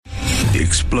The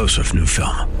explosive new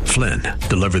film, Flynn,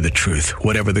 deliver the truth,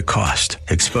 whatever the cost,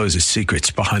 exposes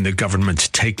secrets behind the government's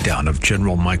takedown of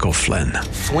General Michael Flynn.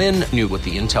 Flynn knew what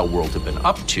the intel world had been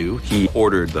up to. He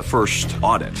ordered the first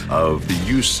audit of the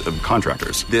use of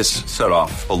contractors. This set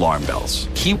off alarm bells.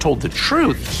 He told the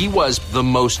truth. He was the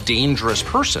most dangerous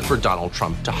person for Donald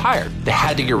Trump to hire. They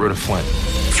had to get rid of Flynn.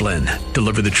 Flynn,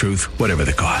 deliver the truth, whatever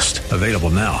the cost. Available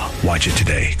now. Watch it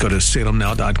today. Go to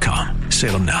salemnow.com.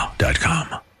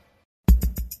 salemnow.com.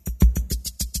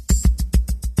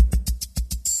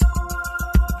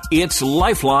 It's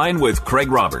Lifeline with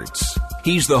Craig Roberts.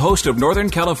 He's the host of Northern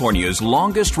California's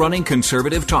longest-running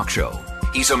conservative talk show.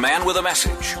 He's a man with a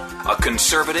message, a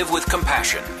conservative with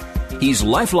compassion. He's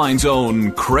Lifeline's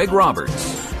own Craig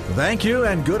Roberts. Thank you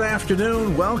and good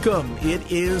afternoon. Welcome. It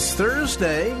is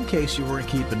Thursday, in case you weren't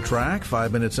keeping track,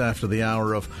 5 minutes after the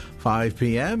hour of 5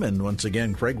 p.m. And once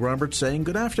again, Craig Roberts saying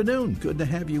good afternoon. Good to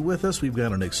have you with us. We've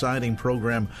got an exciting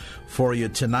program for you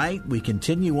tonight. We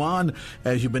continue on,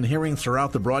 as you've been hearing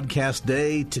throughout the broadcast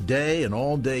day today and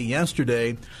all day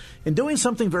yesterday, in doing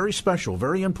something very special,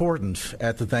 very important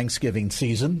at the Thanksgiving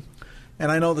season. And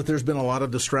I know that there's been a lot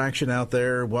of distraction out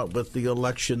there, what with the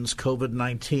elections,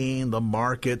 COVID-19, the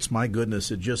markets. My goodness,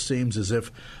 it just seems as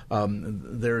if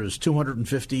there's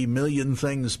 250 million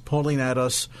things pulling at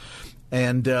us.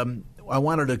 And I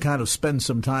wanted to kind of spend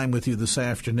some time with you this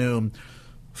afternoon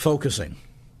focusing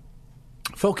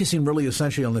really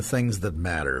essentially on the things that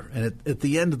matter. And at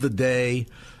the end of the day,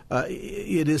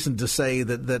 it isn't to say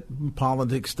that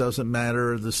politics doesn't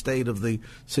matter, the state of the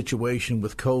situation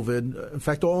with COVID. In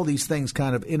fact, all these things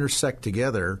kind of intersect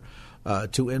together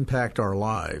to impact our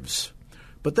lives.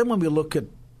 But then when we look at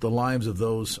the lives of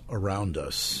those around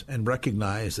us and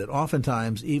recognize that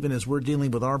oftentimes, even as we're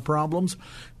dealing with our problems,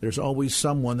 there's always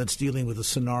someone that's dealing with a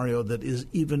scenario that is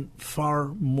even far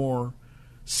more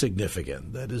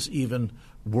significant, that is even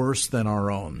worse than our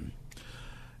own.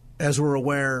 As we're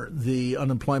aware, the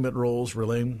unemployment rolls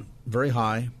remain very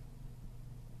high.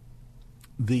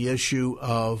 The issue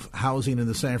of housing in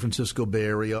the San Francisco Bay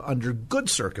Area under good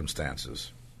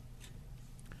circumstances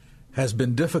has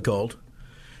been difficult,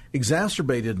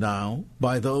 exacerbated now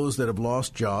by those that have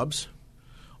lost jobs,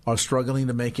 are struggling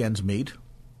to make ends meet,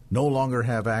 no longer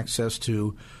have access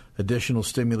to additional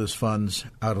stimulus funds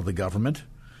out of the government,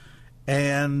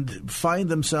 and find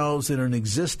themselves in an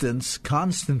existence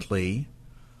constantly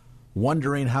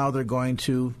wondering how they're going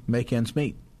to make ends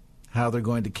meet, how they're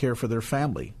going to care for their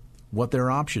family, what their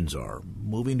options are.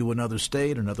 Moving to another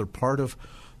state, another part of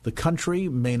the country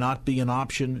may not be an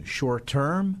option short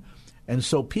term, and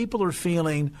so people are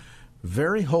feeling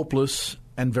very hopeless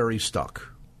and very stuck.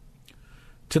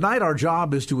 Tonight, our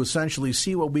job is to essentially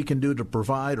see what we can do to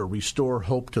provide or restore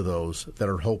hope to those that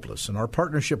are hopeless. And our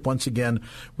partnership, once again,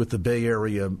 with the Bay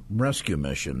Area Rescue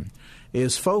Mission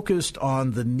is focused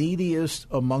on the neediest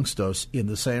amongst us in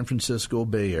the San Francisco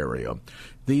Bay Area.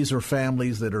 These are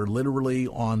families that are literally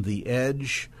on the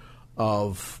edge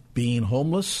of being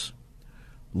homeless,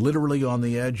 literally on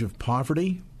the edge of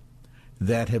poverty,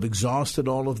 that have exhausted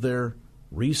all of their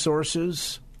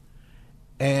resources.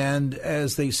 And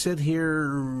as they sit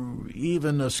here,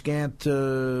 even a scant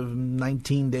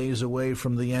 19 days away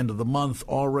from the end of the month,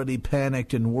 already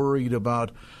panicked and worried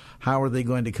about how are they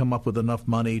going to come up with enough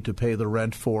money to pay the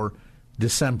rent for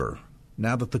December.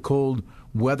 Now that the cold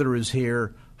weather is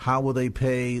here, how will they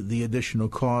pay the additional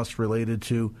costs related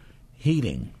to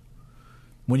heating?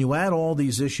 When you add all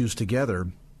these issues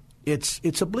together,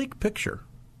 it's a bleak picture.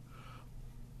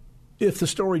 If the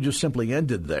story just simply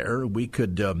ended there, we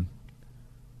could have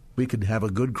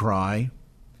a good cry,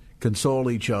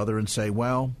 console each other, and say,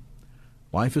 well,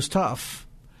 life is tough,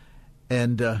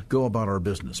 and go about our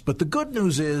business. But the good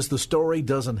news is the story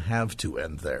doesn't have to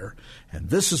end there. And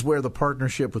this is where the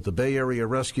partnership with the Bay Area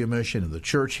Rescue Mission and the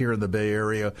church here in the Bay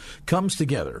Area comes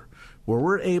together, where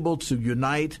we're able to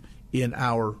unite in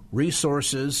our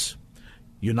resources,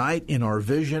 unite in our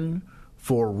vision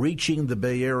for reaching the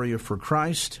Bay Area for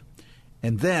Christ,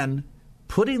 and then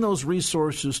putting those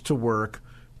resources to work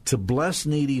to bless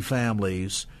needy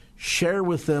families, share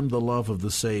with them the love of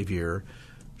the Savior,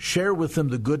 share with them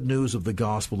the good news of the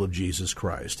gospel of Jesus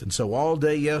Christ. And so all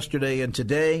day yesterday and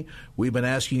today, we've been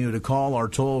asking you to call our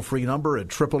toll-free number at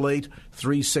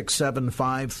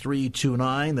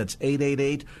 888-367-5329. That's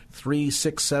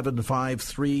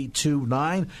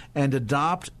 888-367-5329, and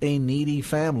adopt a needy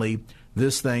family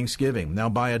this Thanksgiving. Now,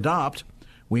 by adopt,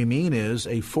 we mean is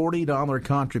a $40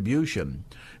 contribution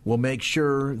will make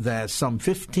sure that some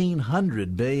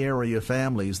 1,500 Bay Area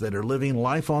families that are living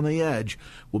life on the edge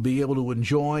will be able to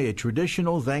enjoy a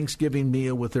traditional Thanksgiving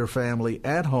meal with their family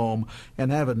at home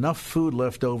and have enough food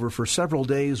left over for several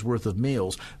days' worth of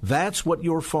meals. That's what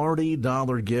your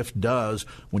 $40 gift does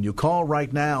when you call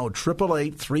right now,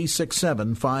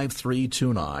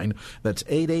 888-367-5329. That's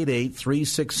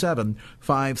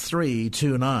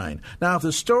 888-367-5329. Now, if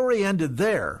the story ended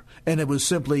there and it was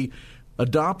simply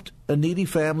adopt a needy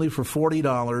family for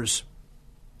 $40,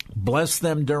 bless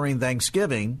them during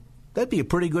Thanksgiving, that'd be a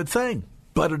pretty good thing.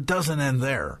 But it doesn't end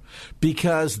there,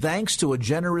 because thanks to a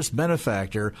generous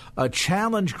benefactor, a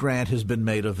challenge grant has been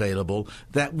made available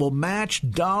that will match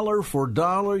dollar for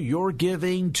dollar your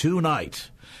giving tonight.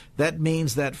 That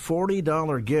means that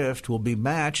 $40 gift will be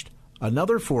matched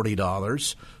another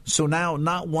 $40, so now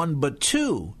not one but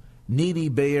two needy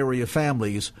Bay Area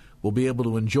families will be able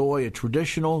to enjoy a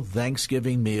traditional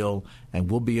Thanksgiving meal,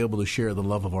 and we'll be able to share the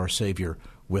love of our Savior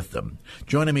with them.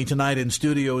 Joining me tonight in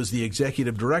studio is the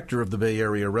Executive Director of the Bay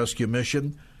Area Rescue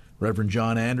Mission, Reverend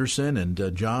John Anderson.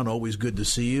 And John, always good to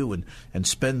see you and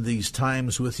spend these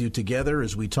times with you together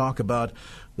as we talk about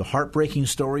the heartbreaking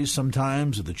stories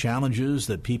sometimes of the challenges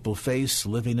that people face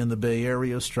living in the Bay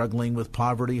Area, struggling with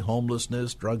poverty,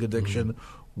 homelessness, drug addiction,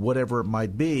 whatever it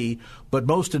might be, but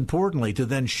most importantly, to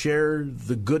then share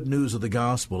the good news of the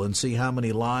gospel and see how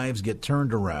many lives get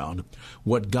turned around,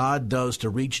 what God does to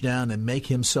reach down and make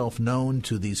himself known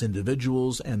to these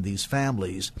individuals and these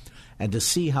families, and to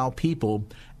see how people,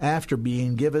 after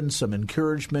being given some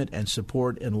encouragement and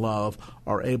support and love,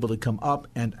 are able to come up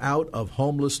and out of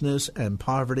homelessness and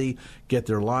poverty, get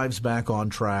their lives back on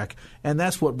track. And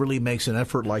that's what really makes an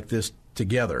effort like this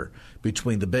together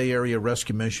between the Bay Area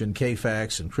Rescue Mission,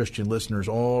 KFAX, and Christian listeners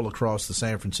all across the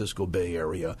San Francisco Bay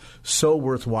Area. So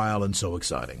worthwhile and so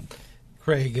exciting.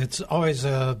 Craig, it's always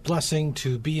a blessing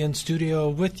to be in studio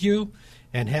with you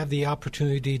and have the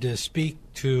opportunity to speak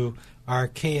to our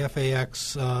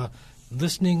KFAX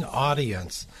listening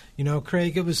audience. You know,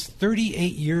 Craig, it was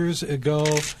 38 years ago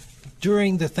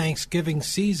during the Thanksgiving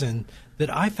season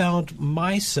that I found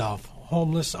myself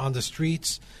homeless on the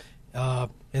streets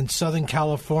in Southern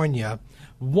California,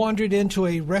 wandered into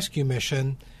a rescue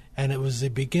mission, and it was the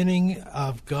beginning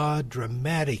of God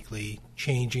dramatically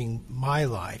changing my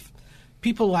life.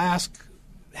 People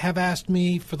have asked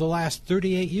me for the last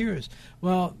 38 years,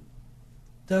 well,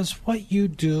 does what you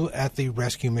do at the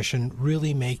rescue mission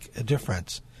really make a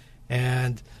difference?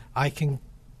 And I can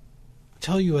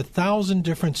tell you 1,000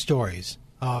 different stories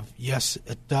of yes,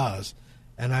 it does.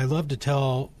 And I love to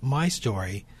tell my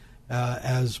story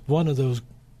as one of those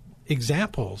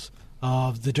examples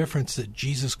of the difference that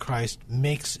Jesus Christ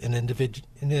makes in an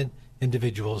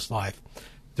individual's life.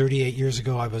 38 years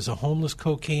ago, I was a homeless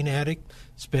cocaine addict,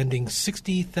 spending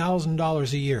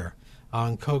 $60,000 a year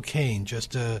on cocaine,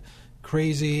 just a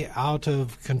crazy,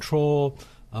 out-of-control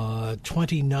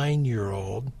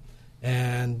 29-year-old,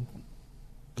 and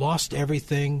lost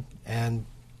everything and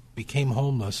became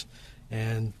homeless.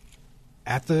 And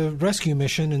at the rescue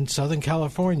mission in Southern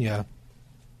California,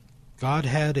 God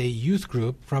had a youth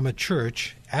group from a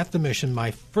church at the mission my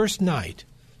first night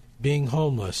being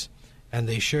homeless, and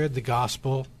they shared the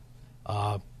gospel.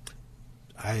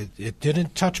 It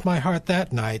didn't touch my heart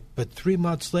that night, but 3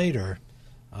 months later,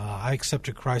 I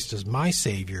accepted Christ as my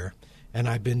Savior, and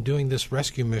I've been doing this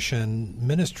rescue mission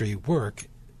ministry work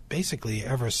basically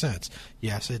ever since.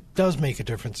 Yes, it does make a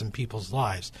difference in people's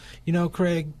lives. You know,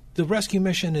 Craig, the rescue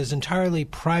mission is entirely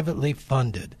privately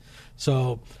funded.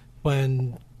 So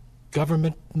when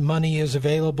government money is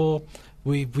available,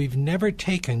 we've never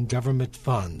taken government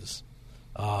funds.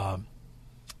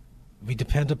 We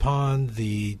depend upon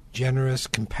the generous,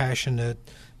 compassionate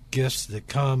gifts that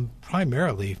come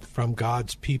primarily from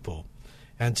God's people.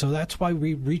 And so that's why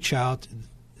we reach out,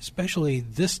 especially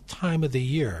this time of the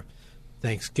year,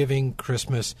 Thanksgiving,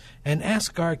 Christmas, and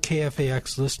ask our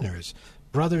KFAX listeners,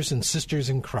 brothers and sisters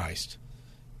in Christ,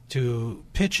 to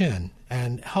pitch in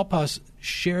and help us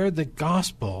share the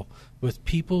gospel with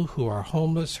people who are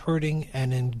homeless, hurting,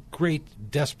 and in great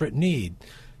desperate need.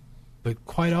 But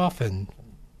quite often,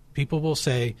 people will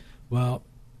say, well,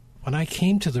 when I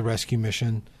came to the rescue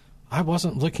mission, I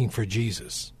wasn't looking for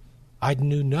Jesus. I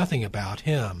knew nothing about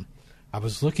him. I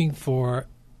was looking for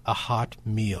a hot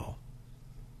meal.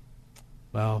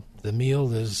 Well, the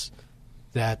meal is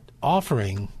that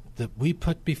offering that we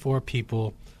put before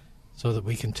people so that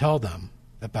we can tell them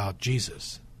about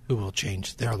Jesus, who will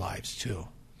change their lives too.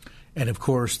 And, of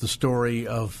course, the story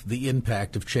of the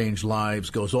impact of changed lives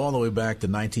goes all the way back to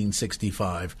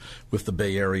 1965 with the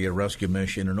Bay Area Rescue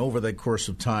Mission. And over that course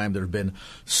of time, there have been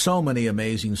so many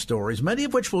amazing stories, many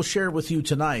of which we'll share with you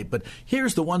tonight. But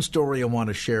here's the one story I want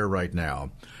to share right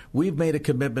now. We've made a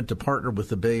commitment to partner with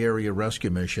the Bay Area Rescue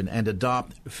Mission and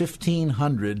adopt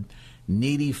 1,500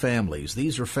 needy families.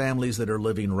 These are families that are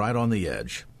living right on the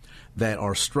edge, that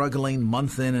are struggling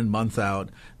month in and month out.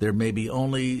 There may be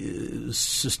only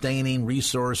sustaining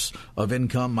resource of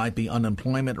income, might be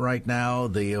unemployment right now.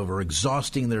 They are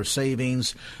exhausting their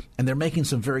savings, and they're making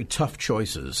some very tough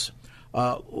choices.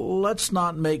 Let's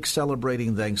not make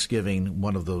celebrating Thanksgiving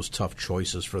one of those tough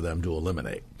choices for them to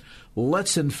eliminate.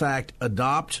 Let's, in fact,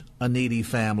 adopt a needy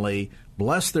family,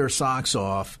 bless their socks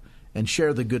off, and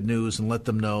share the good news and let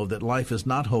them know that life is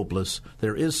not hopeless.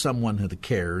 There is someone who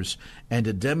cares, and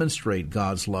to demonstrate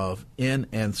God's love in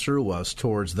and through us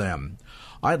towards them.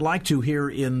 I'd like to, here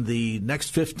in the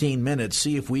next 15 minutes,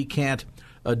 see if we can't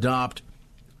adopt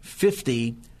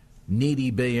 50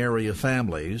 needy Bay Area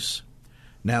families.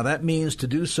 Now, that means to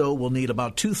do so, we'll need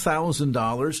about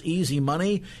 $2,000. Easy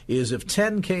money is if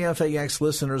 10 KFAX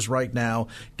listeners right now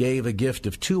gave a gift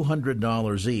of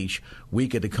 $200 each, we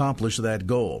could accomplish that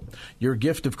goal. Your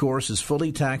gift, of course, is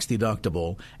fully tax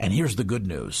deductible. And here's the good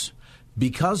news.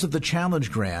 Because of the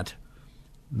challenge grant,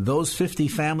 those 50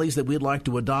 families that we'd like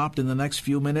to adopt in the next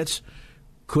few minutes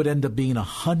could end up being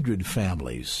 100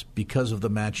 families because of the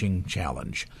matching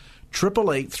challenge.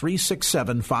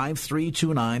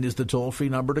 888-367-5329 is the toll-free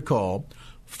number to call.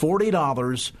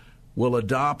 $40 will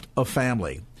adopt a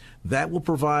family. That will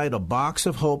provide a Box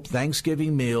of Hope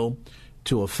Thanksgiving meal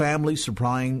to a family,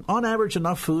 supplying, on average,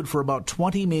 enough food for about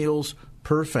 20 meals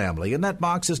per family. And that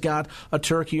box has got a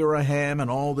turkey or a ham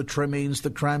and all the trimmings, the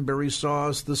cranberry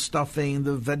sauce, the stuffing,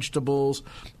 the vegetables,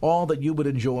 all that you would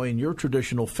enjoy in your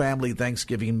traditional family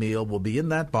Thanksgiving meal will be in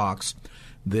that box.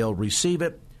 They'll receive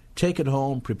it, take it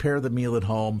home, prepare the meal at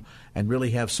home, and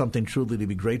really have something truly to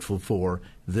be grateful for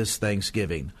this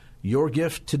Thanksgiving. Your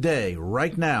gift today,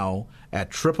 right now,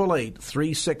 at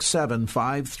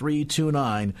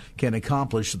 888-367-5329 can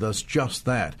accomplish just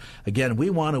that. Again, we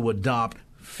want to adopt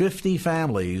 50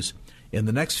 families in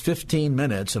the next 15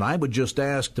 minutes, and I would just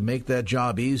ask to make that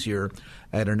job easier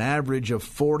at an average of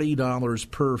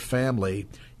 $40 per family.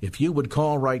 If you would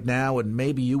call right now, and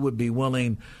maybe you would be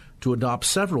willing to adopt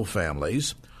several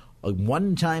families, a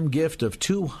one-time gift of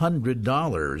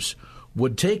 $200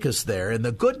 would take us there. And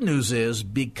the good news is,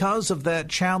 because of that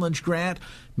challenge grant,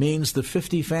 means the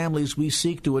 50 families we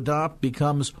seek to adopt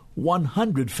becomes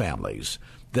 100 families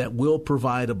that will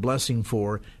provide a blessing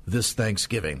for this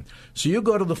Thanksgiving. So you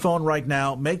go to the phone right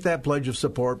now, make that pledge of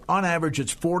support. On average,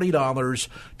 it's $40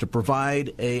 to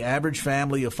provide an average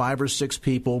family of 5 or 6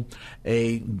 people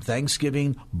a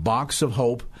Thanksgiving box of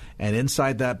hope. And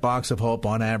inside that box of hope,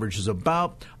 on average, is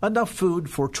about enough food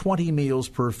for 20 meals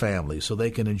per family, so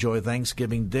they can enjoy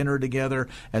Thanksgiving dinner together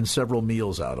and several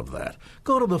meals out of that.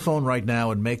 Go to the phone right now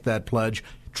and make that pledge.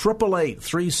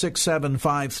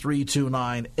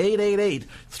 888-367-5329,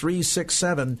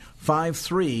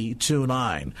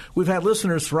 888-367-5329. We've had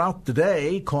listeners throughout the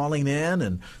day calling in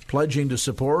and pledging to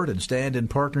support and stand in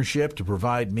partnership to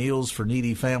provide meals for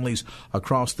needy families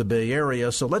across the Bay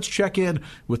Area. So let's check in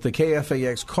with the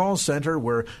KFAX call center,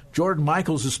 where Jordan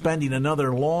Michaels is spending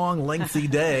another long, lengthy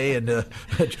day. And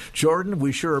Jordan,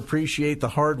 we sure appreciate the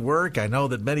hard work. I know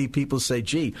that many people say,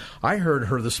 gee, I heard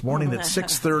her this morning at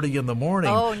 6:30 in the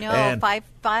morning. Oh, no, 5:56.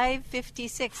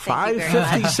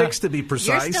 5:56 to be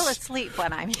precise. You're still asleep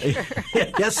when I'm here.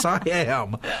 Yes, I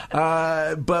am.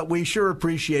 But we sure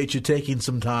appreciate you taking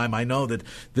some time. I know that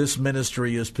this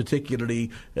ministry is particularly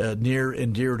near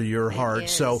and dear to your heart.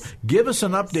 So give us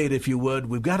an update, if you would.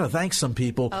 We've got to thank some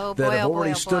people that have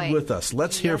already stood with us.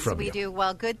 Let's hear from you. Yes, we do.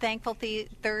 Well, good Thankful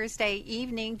Thursday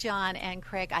evening, John and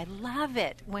Craig. I love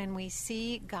it when we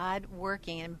see God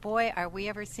working. And boy, are we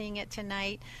ever seeing it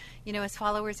tonight. You know, as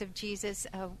followers of Jesus,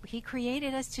 he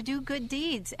created us to do good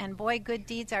deeds. And boy, good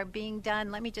deeds are being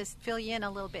done. Let me just fill you in a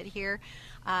little bit here.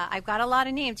 I've got a lot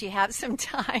of names. You have some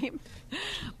time.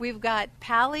 We've got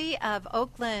Pally of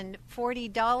Oakland,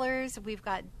 $40. We've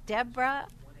got Deborah,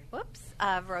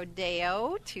 of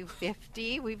Rodeo,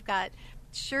 $250. We've got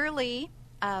Shirley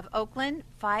of Oakland,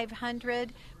 $500.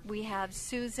 We have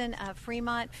Susan of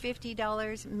Fremont,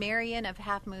 $50. Marion of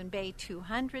Half Moon Bay,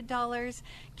 $200.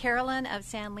 Carolyn of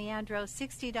San Leandro,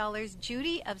 $60.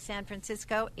 Judy of San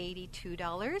Francisco,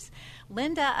 $82.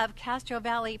 Linda of Castro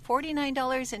Valley,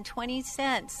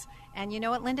 $49.20. And you know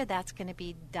what, Linda? That's going to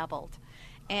be doubled.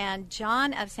 And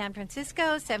John of San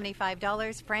Francisco,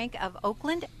 $75. Frank of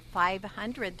Oakland,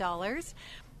 $500.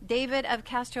 David of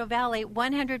Castro Valley,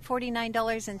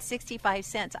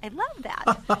 $149.65. I love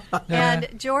that. And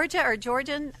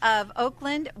Georgian of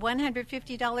Oakland,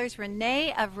 $150.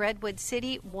 Renee of Redwood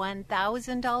City,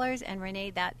 $1,000. And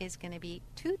Renee, that is going to be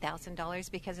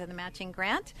 $2,000 because of the matching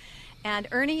grant. And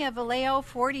Ernie of Vallejo,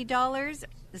 $40.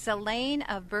 Zelaine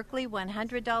of Berkeley,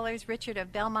 $100. Richard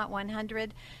of Belmont,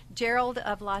 $100. Gerald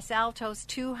of Los Altos,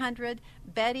 $200.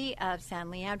 Betty of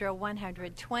San Leandro,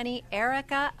 $120.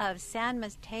 Erica of San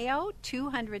Mateo,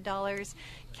 $200.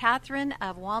 Catherine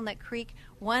of Walnut Creek,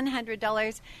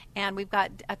 $100. And we've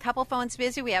got a couple phones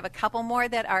busy. We have a couple more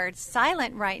that are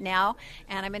silent right now.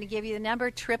 And I'm going to give you the number,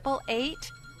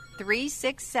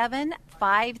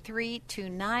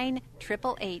 888-367-5329,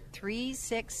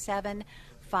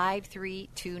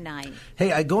 888-367-5329.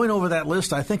 Hey, going over that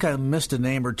list, I think I missed a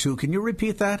name or two. Can you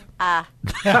repeat that? Greg,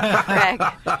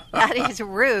 that is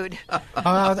rude.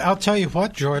 I'll tell you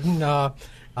what, Jordan.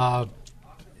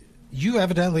 You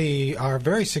evidently are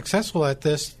very successful at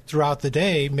this throughout the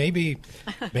day. Maybe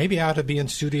I ought to be in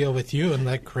studio with you and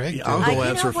let Craig do it. I'll go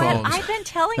answer phones. I've been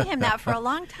telling him that for a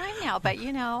long time now, but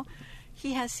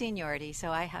he has seniority,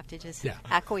 so I have to just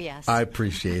acquiesce. I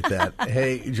appreciate that.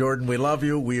 Hey, Jordan, we love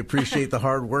you. We appreciate the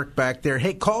hard work back there.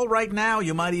 Hey, call right now.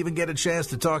 You might even get a chance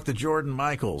to talk to Jordan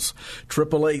Michaels.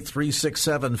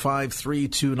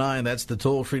 888-367-5329. That's the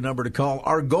toll-free number to call.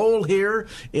 Our goal here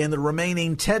in the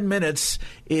remaining 10 minutes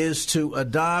is to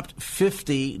adopt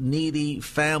 50 needy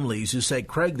families. You say,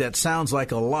 Craig, that sounds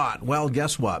like a lot. Well,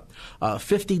 guess what?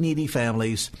 50 needy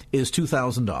families is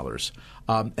 $2,000.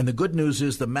 And the good news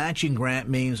is the matching grant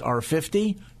means our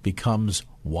 50 becomes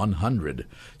 100.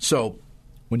 So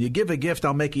when you give a gift,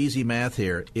 I'll make easy math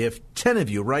here. If 10 of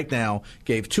you right now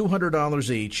gave $200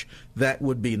 each, that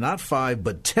would be not 5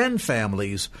 but 10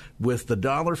 families with the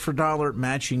dollar for dollar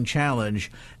matching challenge,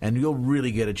 and you'll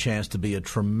really get a chance to be a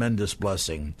tremendous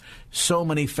blessing. So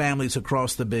many families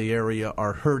across the Bay Area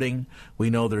are hurting. We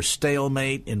know there's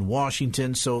stalemate in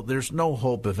Washington, so there's no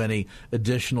hope of any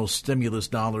additional stimulus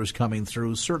dollars coming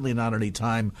through, certainly not any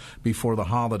time before the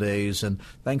holidays, and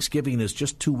Thanksgiving is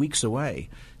just 2 weeks away.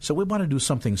 So we want to do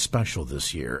something special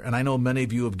this year, and I know many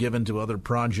of you have given to other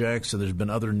projects, and there's been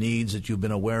other needs that you've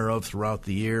been aware of throughout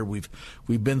the year. We've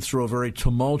been through a very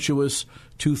tumultuous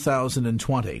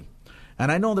 2020.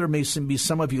 And I know there may be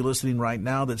some of you listening right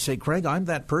now that say, Craig, I'm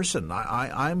that person.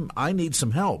 I need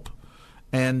some help.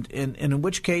 And in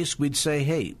which case we'd say,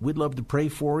 hey, we'd love to pray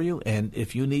for you. And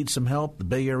if you need some help, the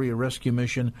Bay Area Rescue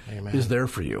Mission is there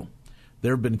for you.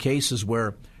 There have been cases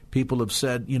where people have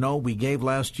said, we gave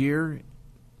last year,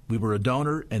 we were a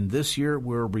donor, and this year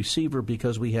we're a receiver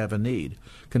because we have a need.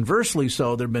 Conversely,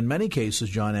 there have been many cases,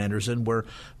 John Anderson, where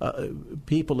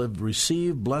people have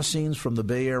received blessings from the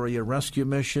Bay Area Rescue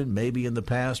Mission, maybe in the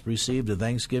past received a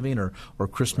Thanksgiving or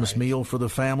Christmas meal for the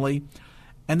family,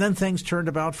 and then things turned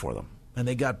about for them, and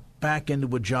they got back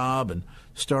into a job and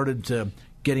started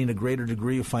getting a greater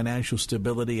degree of financial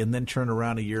stability, and then turned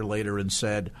around a year later and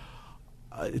said,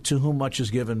 to whom much is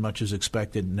given, much is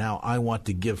expected. Now I want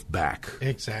to give back.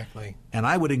 Exactly. And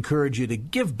I would encourage you to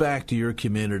give back to your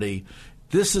community.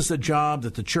 This is the job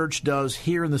that the church does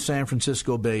here in the San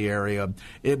Francisco Bay Area.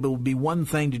 It will be one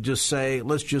thing to just say,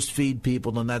 let's just feed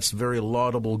people, and that's a very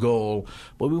laudable goal.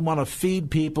 But we want to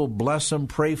feed people, bless them,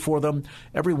 pray for them.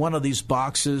 Every one of these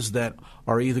boxes that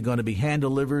are either going to be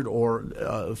hand-delivered or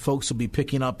folks will be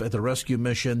picking up at the rescue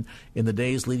mission in the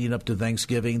days leading up to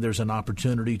Thanksgiving, there's an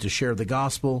opportunity to share the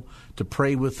gospel, to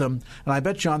pray with them. And I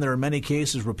bet, John, there are many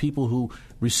cases where people who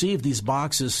receive these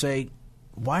boxes say,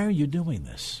 why are you doing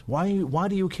this? Why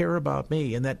do you care about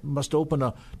me? And that must open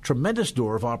a tremendous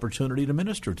door of opportunity to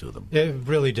minister to them. It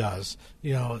really does.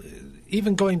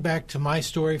 Even going back to my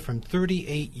story from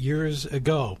 38 years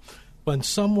ago, when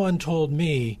someone told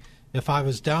me if I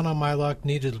was down on my luck,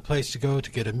 needed a place to go to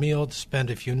get a meal, to spend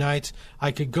a few nights,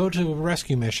 I could go to a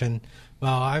rescue mission.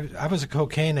 Well, I was a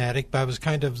cocaine addict, but I was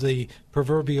kind of the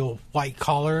proverbial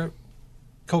white-collar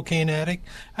cocaine addict.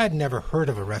 I had never heard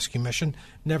of a rescue mission,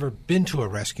 never been to a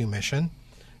rescue mission.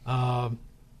 And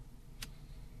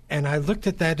I looked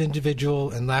at that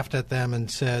individual and laughed at them and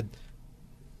said,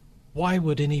 why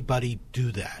would anybody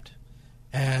do that?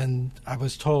 And I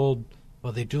was told,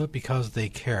 well, they do it because they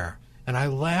care. And I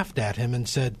laughed at him and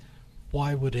said,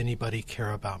 why would anybody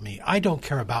care about me? I don't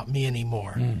care about me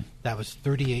anymore. That was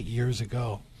 38 years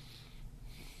ago.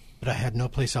 But I had no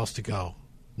place else to go,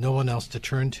 no one else to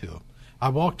turn to. I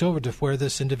walked over to where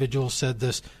this individual said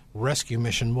this rescue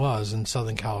mission was in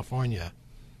Southern California,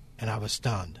 and I was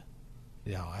stunned.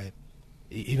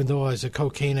 Even though I was a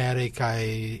cocaine addict,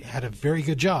 I had a very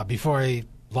good job before I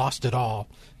lost it all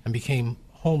and became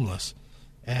homeless.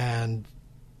 And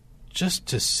just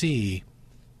to see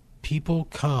people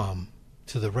come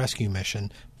to the rescue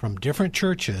mission from different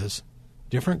churches,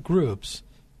 different groups,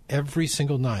 every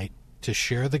single night to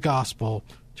share the gospel,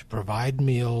 to provide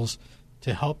meals,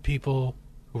 to help people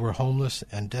who were homeless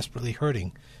and desperately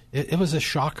hurting. It was a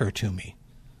shocker to me.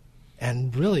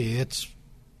 And really, it's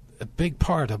a big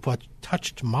part of what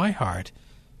touched my heart,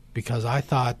 because I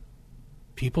thought,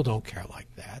 people don't care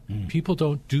like that. People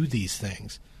don't do these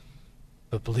things,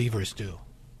 but believers do.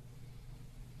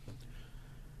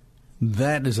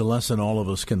 That is a lesson all of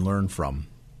us can learn from.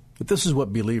 But this is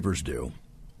what believers do.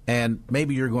 And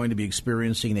maybe you're going to be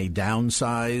experiencing a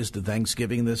downsized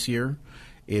Thanksgiving this year,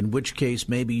 in which case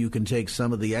maybe you can take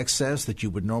some of the excess that you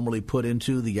would normally put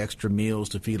into the extra meals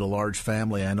to feed a large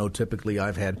family. I know typically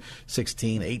I've had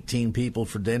 16, 18 people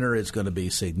for dinner. It's going to be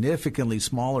significantly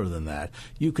smaller than that.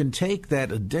 You can take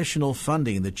that additional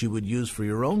funding that you would use for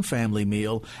your own family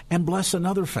meal and bless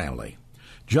another family.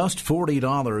 Just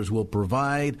 $40 will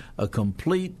provide a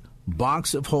complete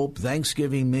Box of Hope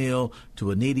Thanksgiving meal to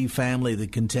a needy family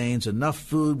that contains enough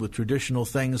food with traditional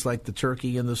things like the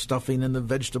turkey and the stuffing and the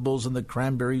vegetables and the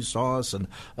cranberry sauce and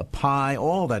a pie,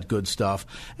 all that good stuff.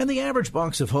 And the average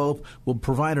Box of Hope will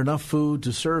provide enough food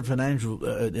to serve an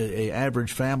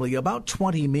average family about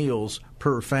 20 meals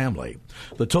per family.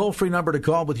 The toll-free number to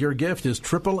call with your gift is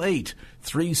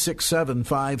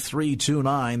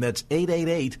 888-367-5329. That's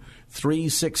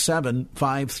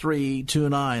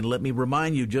 888-367-5329. Let me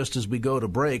remind you, just as we go to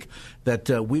break, that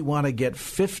we want to get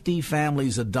 50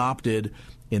 families adopted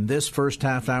in this first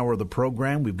half hour of the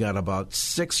program. We've got about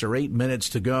 6 or 8 minutes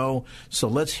to go. So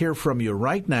let's hear from you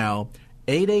right now,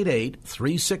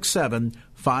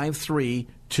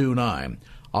 888-367-5329.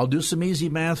 I'll do some easy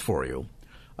math for you.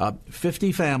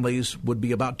 50 families would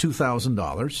be about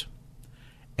 $2,000.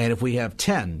 And if we have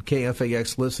 10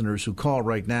 KFAX listeners who call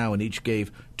right now and each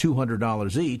gave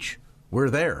 $200 each, we're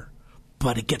there.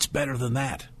 But it gets better than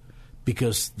that,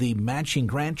 because the matching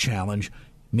grant challenge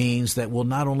means that we'll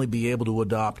not only be able to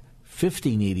adopt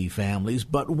 50 needy families,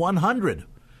 but 100,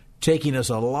 taking us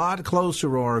a lot closer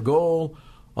to our goal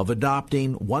of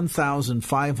adopting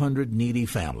 1,500 needy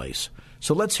families.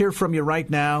 So let's hear from you right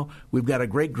now. We've got a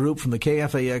great group from the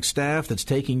KFAX staff that's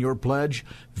taking your pledge.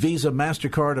 Visa,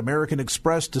 MasterCard, American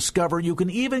Express, Discover. You can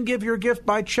even give your gift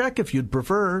by check if you'd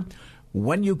prefer.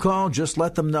 When you call, just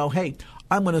let them know, hey,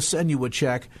 I'm going to send you a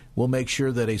check. We'll make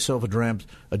sure that a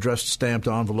self-addressed stamped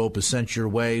envelope is sent your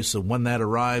way. So when that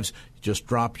arrives, just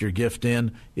drop your gift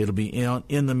in. It'll be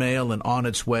in the mail and on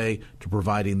its way to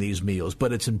providing these meals.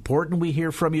 But it's important we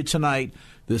hear from you tonight.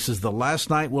 This is the last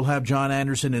night we'll have John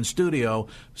Anderson in studio,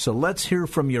 so let's hear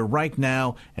from you right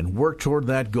now and work toward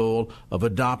that goal of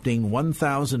adopting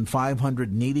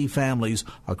 1,500 needy families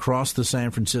across the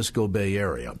San Francisco Bay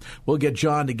Area. We'll get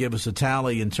John to give us a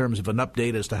tally in terms of an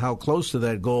update as to how close to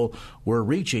that goal we're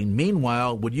reaching.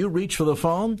 Meanwhile, would you reach for the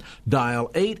phone? Dial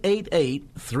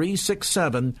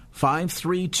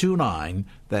 888-367-5329.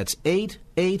 That's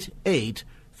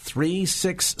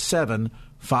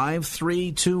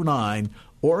 888-367-5329.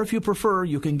 Or if you prefer,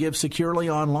 you can give securely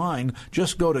online.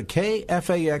 Just go to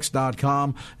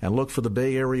KFAX.com and look for the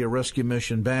Bay Area Rescue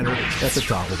Mission banner at the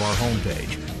top of our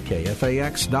homepage.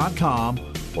 KFAX.com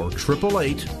or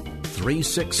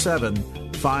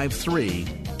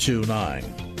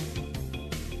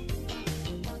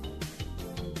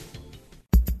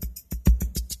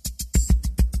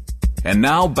And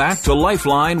now back to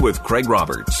Lifeline with Craig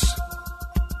Roberts.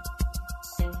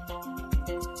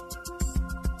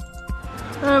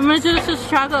 It's just a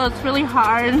struggle. It's really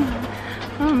hard.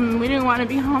 We didn't want to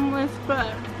be homeless,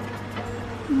 but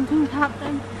things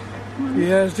happen.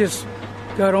 Yeah, it's just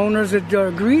got owners that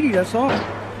are greedy, that's all.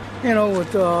 You know,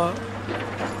 with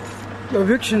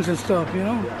evictions and stuff, you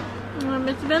know.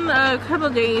 It's been a couple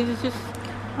of days. It's just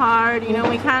hard, you know.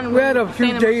 We had a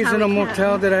few days in a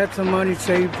motel that I had some money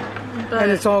saved, but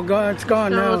and it's all gone. It's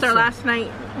gone now. It was our last night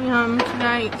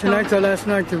tonight. Tonight's our last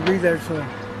night to be there, so.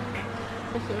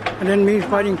 And then me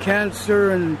fighting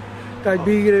cancer and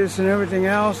diabetes and everything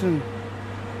else, and,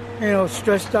 you know,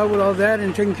 stressed out with all that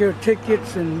and taking care of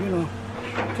tickets and, you know,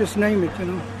 just name it, you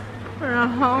know. For a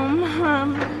home.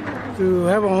 To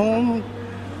have a home,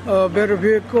 a better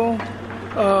vehicle,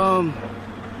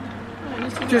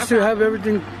 just to have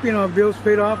everything, you know, bills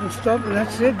paid off and stuff, and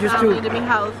that's it. Just to be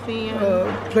healthy.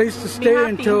 And place to stay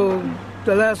until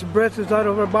the last breath is out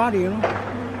of our body, you know.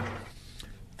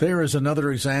 There is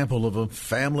another example of a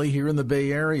family here in the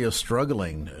Bay Area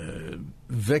struggling.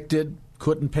 Evicted,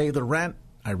 couldn't pay the rent.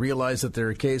 I realize that there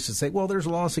are cases that say, well, there's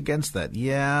laws against that.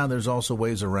 Yeah, there's also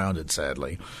ways around it,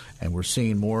 sadly. And we're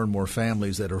seeing more and more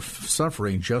families that are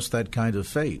suffering just that kind of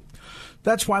fate.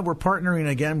 That's why we're partnering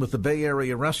again with the Bay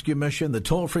Area Rescue Mission. The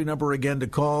toll-free number again to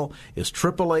call is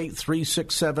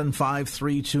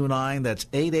 888-367-5329. That's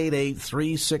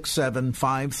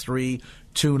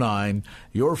 888-367-5329.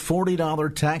 Your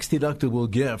 $40 tax-deductible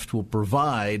gift will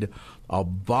provide a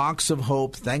Box of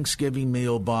Hope Thanksgiving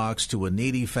meal box to a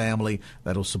needy family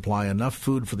that'll supply enough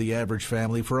food for the average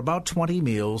family for about 20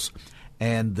 meals.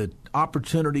 And the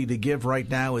opportunity to give right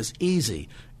now is easy.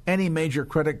 Any major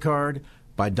credit card,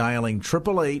 by dialing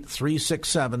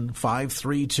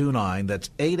 888-367-5329. That's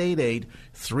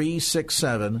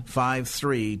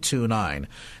 888-367-5329.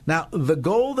 Now, the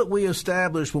goal that we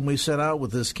established when we set out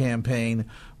with this campaign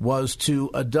was to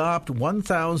adopt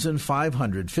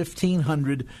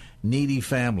 1,500 needy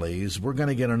families. We're going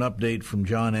to get an update from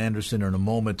John Anderson in a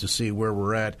moment to see where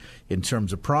we're at in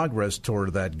terms of progress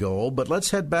toward that goal. But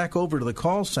let's head back over to the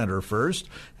call center first,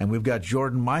 and we've got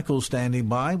Jordan Michaels standing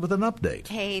by with an update.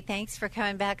 Hey, thanks for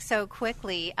coming back so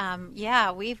quickly.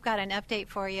 We've got an update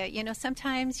for you. You know,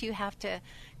 sometimes you have to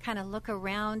kind of look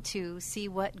around to see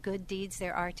what good deeds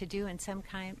there are to do, and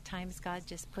sometimes God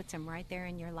just puts them right there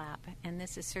in your lap, and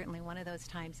this is certainly one of those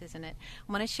times, isn't it?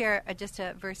 I want to share just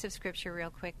a verse of Scripture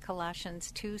real quick,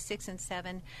 Colossians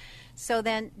 2:6-7. So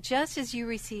then, just as you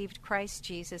received Christ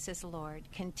Jesus as Lord,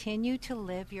 continue to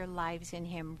live your lives in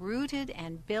Him, rooted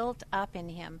and built up in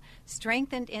Him,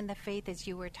 strengthened in the faith as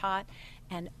you were taught,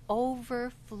 and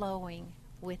overflowing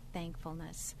with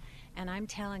thankfulness. And I'm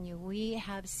telling you, we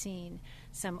have seen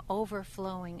some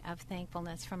overflowing of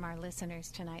thankfulness from our listeners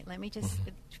tonight. Let me just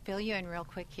fill you in real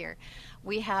quick here.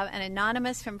 We have an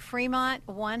anonymous from Fremont,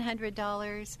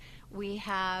 $100. We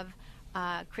have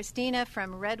Christina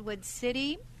from Redwood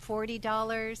City,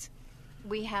 $40.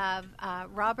 We have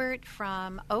Robert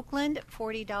from Oakland,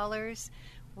 $40.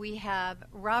 We have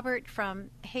Robert from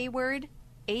Hayward,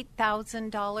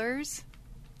 $8,000.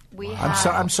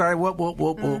 I'm sorry. We'll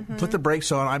put the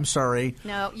brakes on. I'm sorry.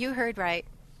 No, you heard right.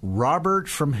 Robert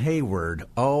from Hayward.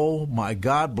 Oh, my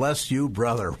God bless you,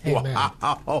 brother. Amen.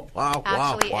 Wow.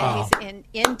 Actually, and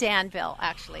he's in Danville,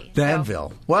 actually.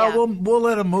 Danville. So, We'll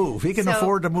let him move. He can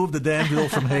afford to move to Danville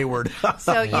from Hayward.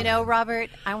 So, Robert,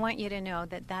 I want you to know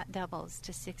that doubles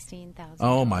to $16,000.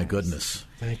 Oh, my goodness.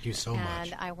 Thank you so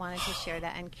much. And I wanted to share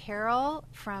that. And Carol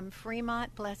from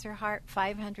Fremont, bless her heart,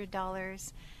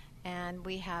 $500. And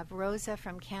we have Rosa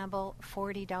from Campbell,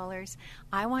 $40.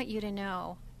 I want you to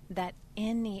know that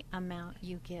any amount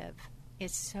you give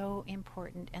is so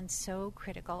important and so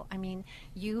critical. I mean,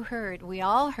 we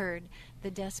all heard the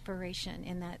desperation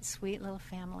in that sweet little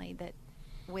family that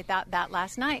without that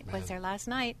last night was their last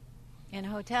night in a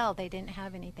hotel. They didn't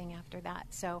have anything after that.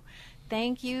 So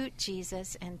thank you,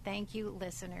 Jesus, and thank you,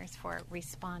 listeners, for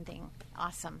responding.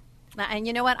 Awesome. And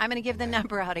you know what? I'm going to give the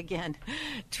number out again.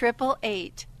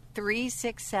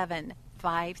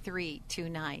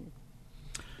 888-367-5329.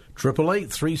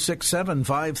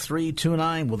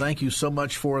 888-367-5329. Well, thank you so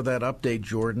much for that update,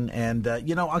 Jordan. And,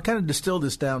 I'll kind of distill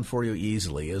this down for you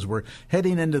easily. As we're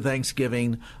heading into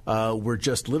Thanksgiving, we're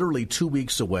just literally 2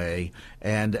 weeks away.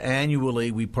 And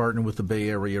annually, we partner with the Bay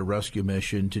Area Rescue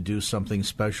Mission to do something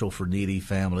special for needy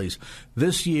families.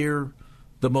 This year,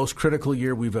 the most critical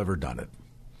year we've ever done it.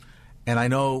 And I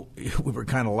know we were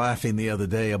kind of laughing the other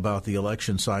day about the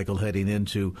election cycle heading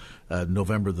into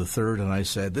November the 3rd, and I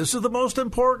said, this is the most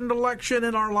important election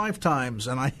in our lifetimes.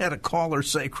 And I had a caller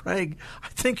say, Craig, I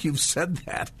think you've said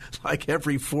that like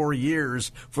every 4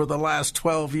 years for the last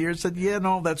 12 years. I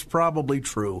said, that's probably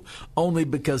true, only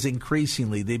because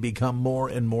increasingly they become more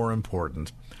and more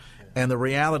important. And the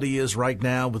reality is right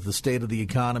now, with the state of the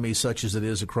economy such as it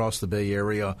is across the Bay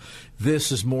Area,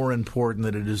 this is more important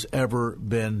than it has ever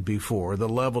been before. The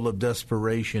level of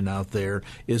desperation out there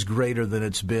is greater than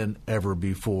it's been ever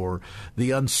before.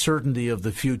 The uncertainty of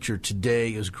the future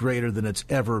today is greater than it's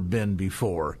ever been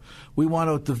before. We want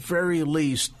to, at the very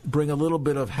least, bring a little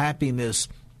bit of happiness,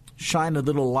 shine a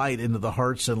little light into the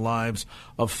hearts and lives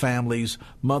of families,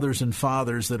 mothers and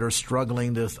fathers that are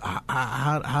struggling to,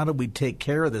 how do we take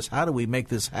care of this? How do we make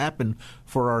this happen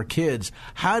for our kids?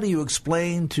 How do you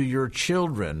explain to your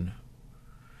children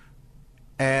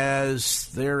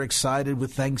as they're excited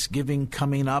with Thanksgiving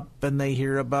coming up and they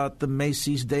hear about the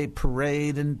Macy's Day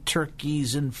Parade and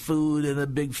turkeys and food and a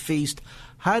big feast?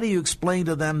 How do you explain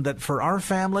to them that for our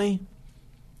family,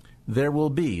 there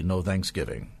will be no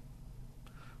Thanksgiving?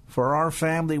 For our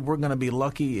family, we're going to be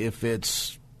lucky if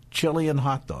it's chili and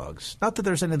hot dogs. Not that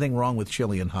there's anything wrong with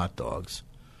chili and hot dogs.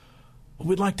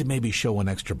 We'd like to maybe show an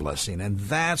extra blessing, and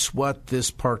that's what this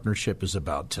partnership is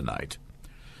about tonight.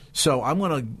 So I'm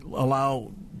going to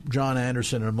allow John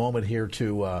Anderson in a moment here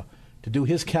to to do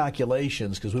his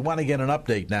calculations, because we want to get an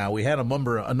update now. We had a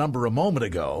number a moment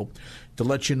ago to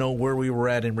let you know where we were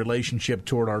at in relationship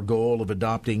toward our goal of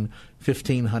adopting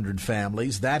 1,500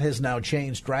 families. That has now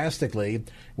changed drastically.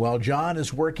 While John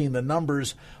is working the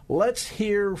numbers, let's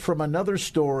hear from another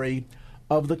story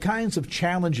of the kinds of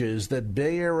challenges that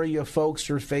Bay Area folks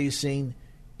are facing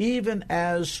even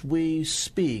as we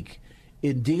speak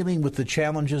in dealing with the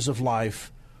challenges of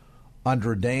life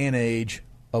under a day and age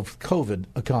of COVID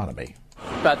economy.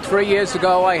 About 3 years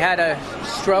ago, I had a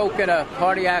stroke and a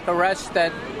cardiac arrest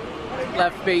that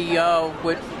left me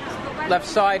with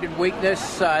left-sided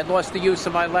weakness. I lost the use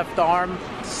of my left arm.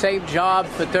 Same job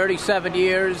for 37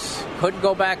 years. Couldn't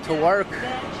go back to work.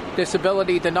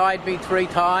 Disability denied me 3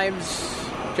 times.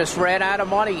 Just ran out of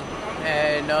money.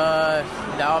 And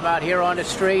now I'm out here on the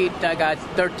street. I got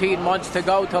 13 months to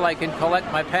go till I can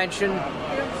collect my pension.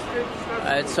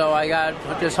 And so I got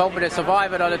just hoping to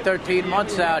survive another 13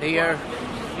 months out here.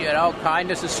 You know,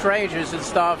 kindness of strangers and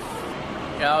stuff.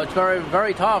 You know, it's very,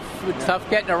 very tough. It's tough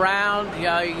getting around. You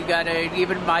know, you got to,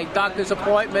 even my doctor's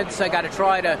appointments, I got to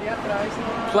try to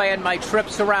plan my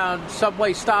trips around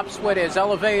subway stops where there's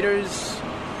elevators.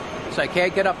 So I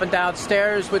can't get up and down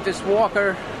stairs with this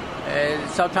walker. And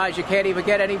sometimes you can't even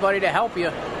get anybody to help you.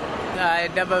 I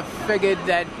never figured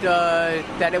that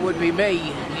it would be me.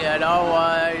 You know,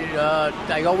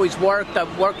 I always worked.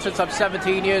 I've worked since I'm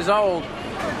 17 years old.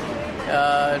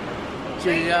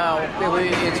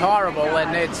 It's horrible,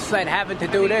 and having to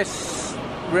do this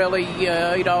really,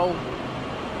 you know,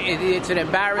 it's an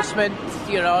embarrassment.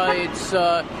 You know, it's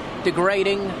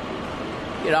degrading.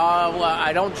 You know,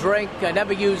 I don't drink. I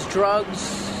never use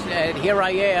drugs, and here I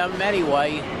am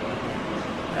anyway.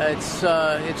 It's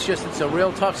a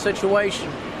real tough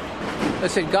situation.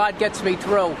 Listen, God gets me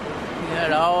through. You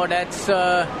know, that's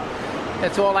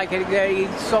all I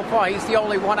can. So far, He's the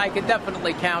only one I can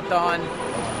definitely count on.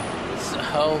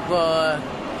 So,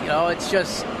 you know, it's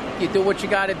just you do what you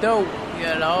got to do.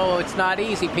 You know, it's not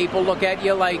easy. People look at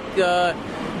you like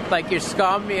you're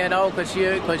scum. You know, because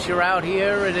you're out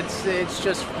here, and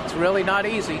it's really not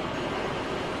easy.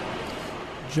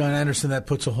 John Anderson, that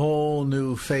puts a whole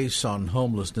new face on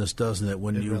homelessness, doesn't it,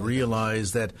 when you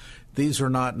realize that these are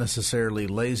not necessarily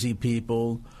lazy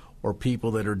people or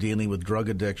people that are dealing with drug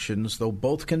addictions, though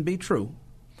both can be true.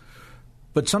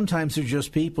 But sometimes they're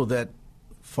just people that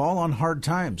fall on hard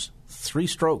times, 3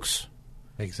 strokes.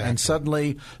 Exactly. And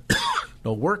suddenly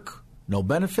no work, no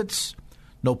benefits,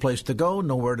 no place to go,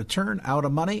 nowhere to turn, out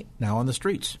of money, now on the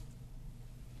streets.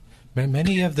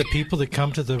 Many of the people that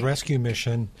come to the rescue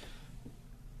mission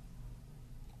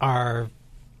are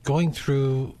going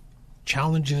through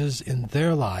challenges in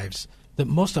their lives that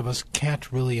most of us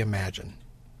can't really imagine.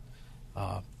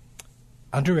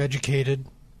 Undereducated,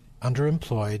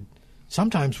 underemployed,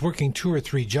 sometimes working 2 or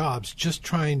 3 jobs just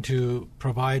trying to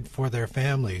provide for their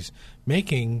families,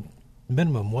 making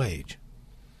minimum wage.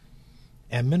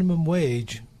 And minimum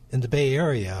wage in the Bay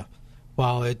Area,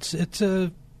 while it's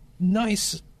a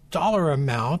nice dollar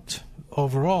amount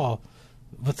overall,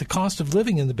 with the cost of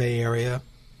living in the Bay Area,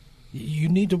 you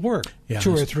need to work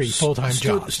 2 or 3 full-time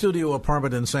jobs. Studio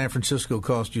apartment in San Francisco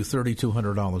costs you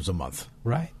 $3,200 a month.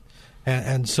 Right.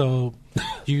 And so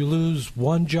you lose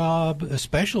one job,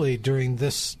 especially during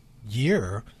this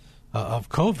year of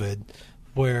COVID,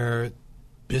 where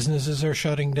businesses are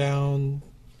shutting down.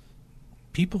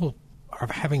 People are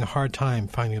having a hard time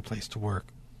finding a place to work.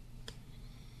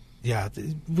 Yeah,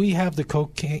 we have the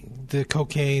cocaine,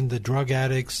 the drug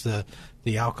addicts, the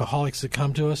alcoholics that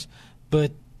come to us,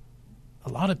 but a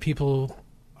lot of people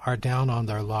are down on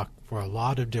their luck for a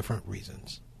lot of different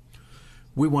reasons.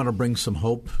 We want to bring some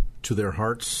hope to their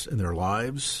hearts and their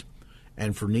lives,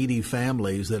 and for needy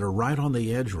families that are right on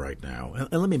the edge right now.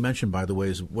 And let me mention, by the way,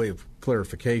 as a way of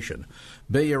clarification,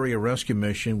 Bay Area Rescue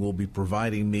Mission will be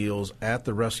providing meals at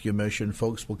the rescue mission.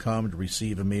 Folks will come to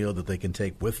receive a meal that they can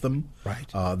take with them. Right.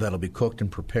 That'll be cooked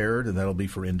and prepared, and that'll be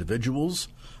for individuals.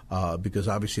 Because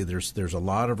obviously there's a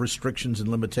lot of restrictions and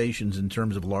limitations in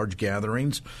terms of large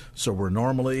gatherings. So where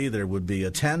normally there would be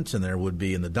a tent and there would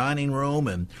be in the dining room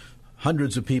and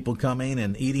hundreds of people coming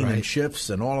and eating in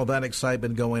shifts and all of that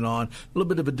excitement going on, a little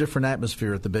bit of a different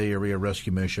atmosphere at the Bay Area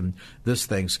Rescue Mission this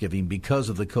Thanksgiving because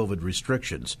of the COVID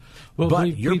restrictions. Well, but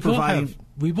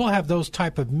we will have those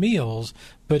type of meals,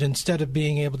 but instead of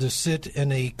being able to sit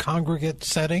in a congregate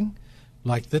setting,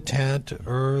 like the tent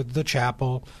or the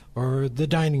chapel or the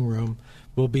dining room,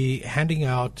 we'll be handing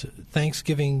out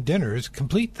Thanksgiving dinners,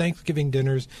 complete Thanksgiving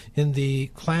dinners in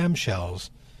the clamshells.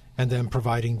 and then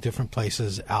providing different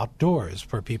places outdoors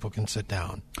where people can sit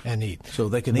down and eat. So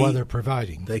they can while eat. They're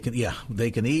providing. They can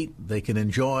eat, they can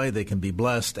enjoy, they can be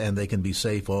blessed, and they can be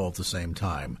safe all at the same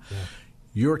time. Yeah.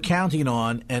 You're counting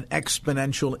on an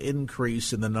exponential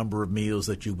increase in the number of meals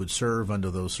that you would serve under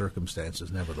those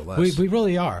circumstances, nevertheless. We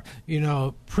really are.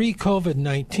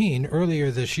 Pre-COVID-19,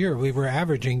 earlier this year, we were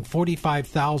averaging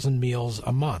 45,000 meals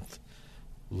a month.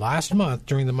 Last month,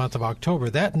 during the month of October,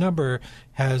 that number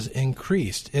has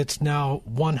increased. It's now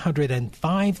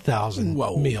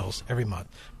 105,000 meals every month,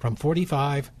 from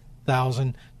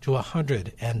 45,000 to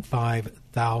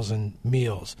 105,000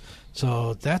 meals.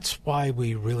 So that's why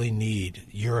we really need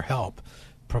your help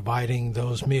providing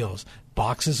those meals.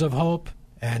 Boxes of Hope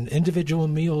and individual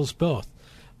meals both.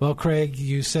 Well, Craig,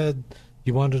 you said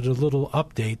you wanted a little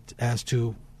update as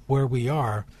to where we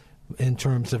are in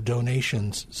terms of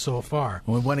donations so far.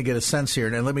 We want to get a sense here,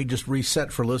 and let me just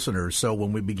reset for listeners. So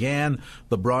when we began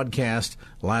the broadcast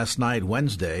last night,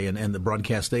 Wednesday, and the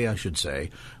broadcast day, I should say,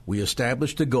 we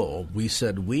established a goal. We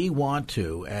said we want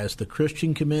to, as the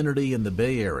Christian community in the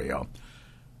Bay Area,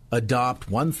 adopt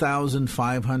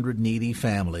 1,500 needy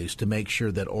families to make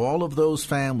sure that all of those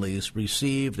families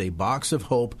received a box of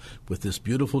hope with this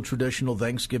beautiful traditional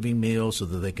Thanksgiving meal so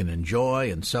that they can enjoy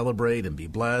and celebrate and be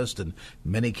blessed, and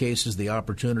in many cases the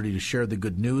opportunity to share the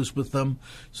good news with them.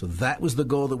 So that was the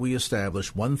goal that we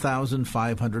established,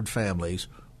 1,500 families.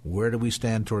 Where do we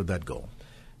stand toward that goal?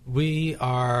 We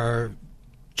are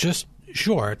just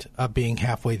short of being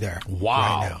halfway there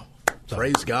right now. So,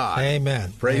 praise God.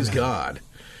 Amen. Praise Amen. God.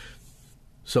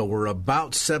 So we're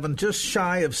about just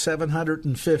shy of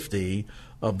 750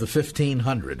 of the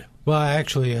 1,500. Well,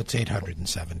 actually, it's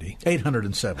 870.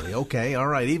 870. Okay, all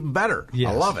right, even better.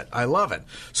 Yes. I love it. I love it.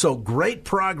 So great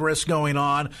progress going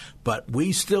on, but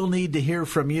we still need to hear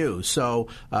from you. So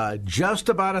just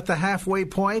about at the halfway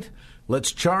point,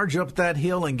 let's charge up that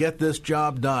hill and get this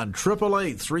job done.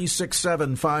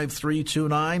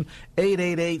 888-367-5329,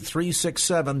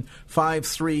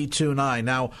 888-367-5329.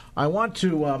 Now, I want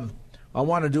to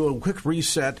do a quick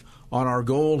reset on our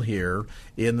goal here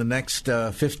in the next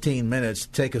 15 minutes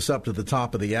to take us up to the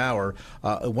top of the hour.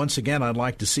 Once again, I'd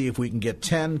like to see if we can get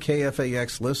 10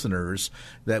 KFAX listeners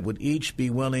that would each be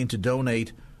willing to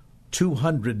donate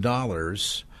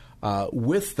 $200.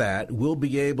 With that, we'll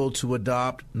be able to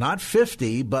adopt not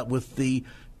 50, but with the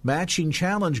matching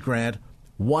challenge grant,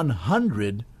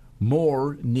 100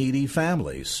 more needy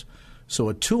families. So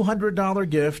a $200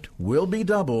 gift will be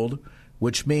doubled,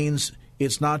 which means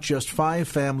it's not just 5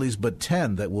 families, but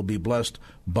 10 that will be blessed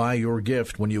by your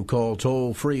gift when you call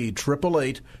toll-free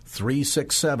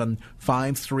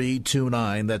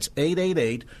 888-367-5329. That's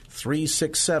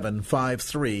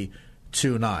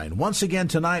 888-367-5329. Once again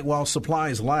tonight, while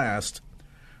supplies last,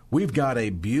 we've got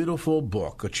a beautiful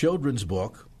book, a children's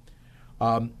book,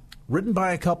 written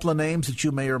by a couple of names that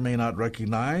you may or may not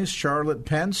recognize, Charlotte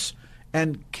Pence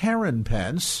and Karen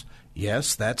Pence.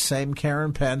 Yes, that same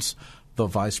Karen Pence, the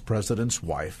Vice President's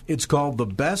wife. It's called The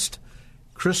Best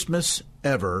Christmas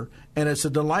Ever, and it's a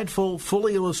delightful,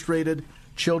 fully illustrated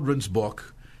children's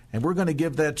book. And we're going to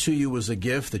give that to you as a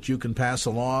gift that you can pass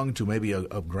along to maybe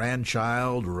a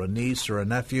grandchild or a niece or a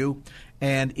nephew.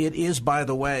 And it is, by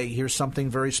the way, here's something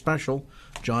very special,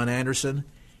 John Anderson.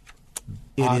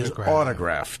 It is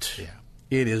autographed. Yeah.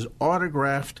 It is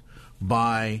autographed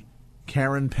by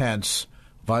Karen Pence,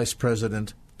 Vice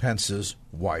President Pence's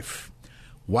wife.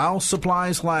 While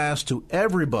supplies last, to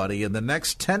everybody in the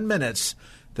next 10 minutes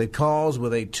that calls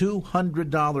with a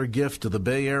 $200 gift to the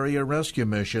Bay Area Rescue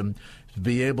Mission to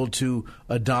be able to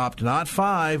adopt not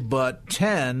 5 but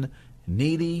 10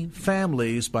 needy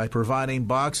families by providing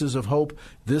boxes of hope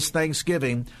this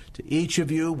Thanksgiving. To each of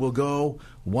you will go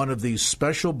one of these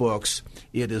special books.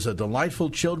 It is a delightful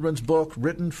children's book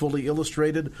written, fully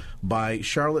illustrated by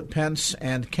Charlotte Pence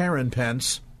and Karen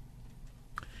Pence.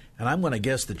 And I'm going to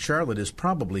guess that Charlotte is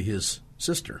probably his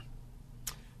sister.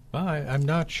 Well, I'm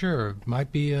not sure.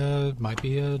 Might be a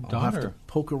daughter. I'll have to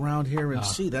poke around here and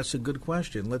see. That's a good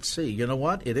question. Let's see. You know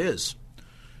what? It is.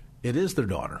 It is their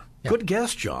daughter. Yeah. Good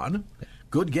guess, John.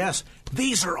 Good guess.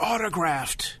 These are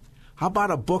autographed. How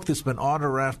about a book that's been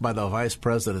autographed by the Vice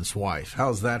President's wife?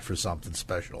 How's that for something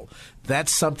special?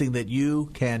 That's something that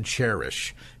you can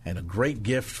cherish, and a great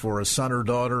gift for a son or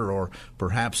daughter, or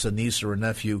perhaps a niece or a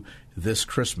nephew this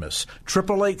Christmas.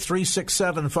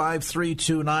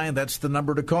 888-367-5329. That's the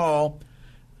number to call.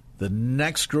 The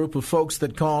next group of folks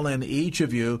that call in, each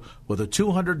of you with a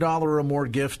 $200 or more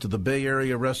gift to the Bay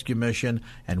Area Rescue Mission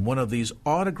and one of these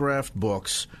autographed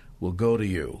books will go to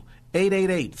you.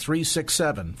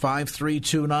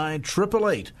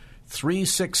 888-367-5329,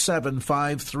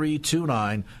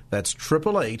 888-367-5329. That's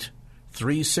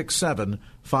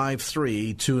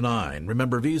 888-367-5329.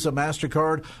 Remember, Visa,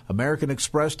 MasterCard, American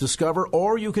Express, Discover,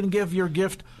 or you can give your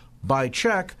gift by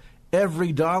check.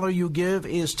 Every dollar you give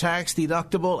is tax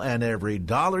deductible, and every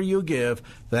dollar you give,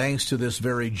 thanks to this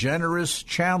very generous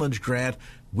challenge grant,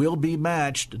 will be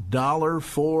matched dollar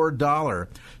for dollar.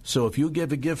 So if you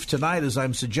give a gift tonight, as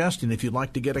I'm suggesting, if you'd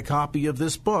like to get a copy of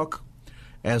this book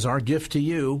as our gift to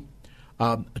you,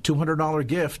 a $200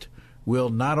 gift will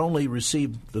not only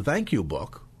receive the thank you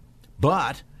book,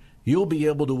 but you'll be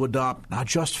able to adopt not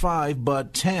just 5,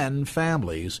 but 10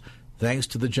 families, thanks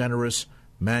to the generous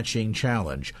matching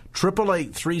challenge.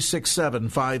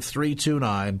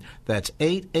 888-367-5329. That's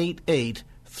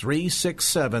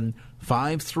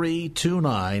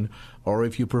 888-367-5329. Or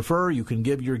if you prefer, you can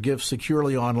give your gift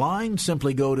securely online.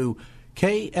 Simply go to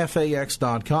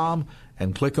KFAX.com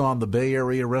and click on the Bay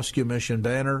Area Rescue Mission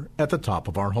banner at the top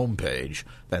of our homepage.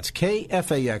 That's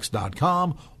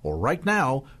KFAX.com, or right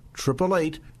now,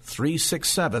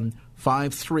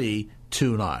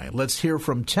 888-367-5329. Let's hear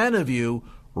from 10 of you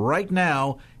right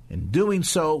now. In doing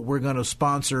so, we're going to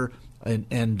sponsor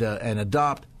and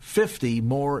adopt 50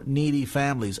 more needy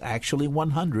families, actually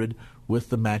 100, with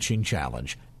the matching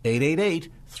challenge.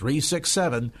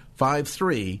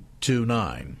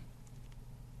 888-367-5329.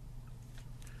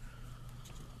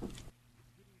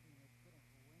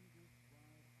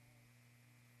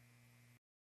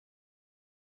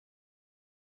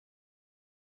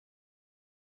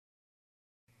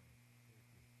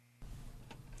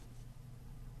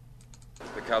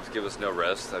 The cops give us no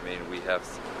rest. I mean, we can't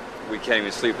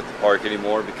even sleep at the park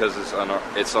anymore because it's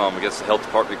against the health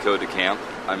department code to camp.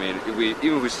 I mean,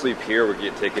 even if we sleep here, we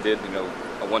get ticketed. You know,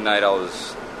 one night I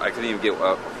couldn't even get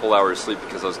a full hour of sleep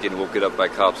because I was getting woken up by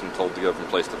cops and told to go from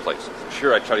place to place.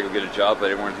 Sure, I try to go get a job, but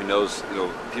everyone who knows,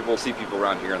 people see people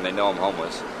around here and they know I'm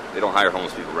homeless. They don't hire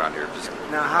homeless people around here.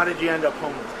 Now, how did you end up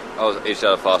homeless? I was aged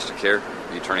out of foster care.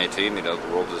 You turn 18, the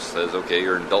world just says, okay,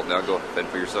 you're an adult now, go fend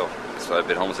for yourself. So I've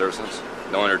been homeless ever since.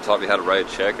 No one ever taught me how to write a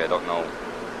check. I don't know.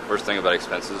 First thing about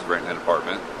expenses, renting an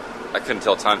apartment. I couldn't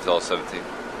tell time until I was 17.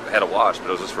 I had a watch, but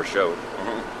it was just for show.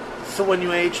 So when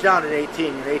you aged out at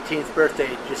 18, your 18th birthday,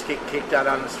 you just get kicked out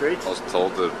on the streets? I was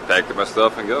told to pack up my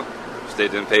stuff and go.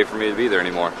 State didn't pay for me to be there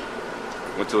anymore.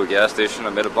 Went to a gas station, I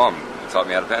met a bum. They taught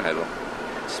me how to panhandle.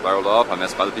 Spiraled off, I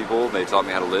met some other people, they taught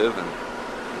me how to live, and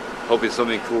hoping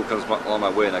something cool comes along my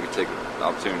way and I can take an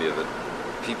opportunity of it.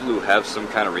 People who have some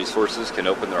kind of resources can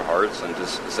open their hearts and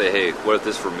just say, hey, what if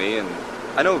this for me? And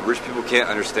I know rich people can't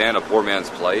understand a poor man's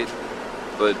plight,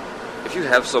 but if you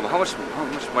have some, how much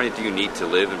money do you need to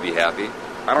live and be happy?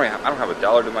 I don't have a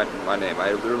dollar to my name.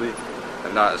 I literally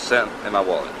have not a cent in my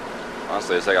wallet.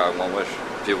 Honestly, it's like I have one wish.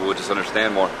 People would just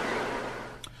understand more.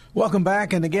 Welcome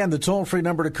back, and again, the toll-free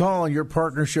number to call in your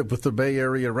partnership with the Bay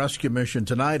Area Rescue Mission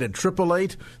tonight at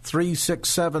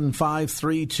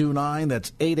 888-367-5329.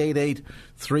 That's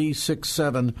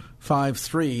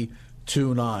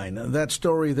 888-367-5329. That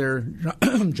story there,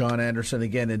 John Anderson,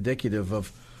 again, indicative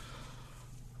of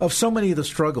so many of the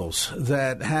struggles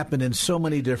that happen in so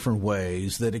many different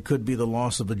ways, that it could be the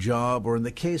loss of a job, or in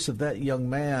the case of that young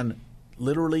man,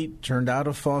 literally turned out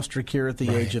of foster care at the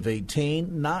age of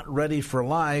 18, not ready for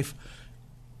life,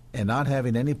 and not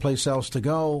having any place else to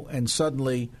go, and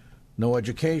suddenly no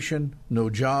education, no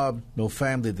job, no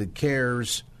family that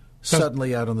cares,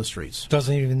 suddenly out on the streets.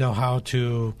 Doesn't even know how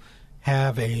to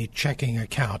have a checking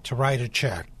account, to write a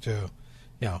check, to,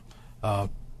 there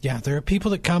are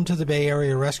people that come to the Bay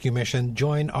Area Rescue Mission,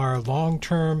 join our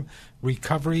long-term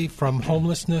recovery from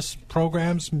homelessness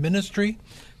programs ministry,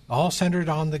 all centered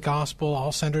on the gospel,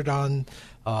 all centered on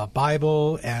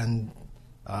Bible, and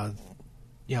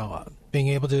being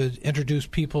able to introduce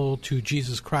people to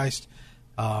Jesus Christ.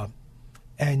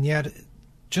 And yet,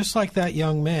 just like that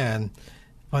young man,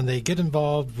 when they get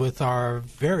involved with our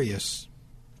various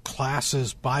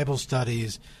classes, Bible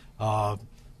studies,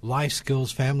 life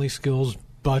skills, family skills,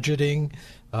 budgeting,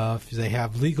 if they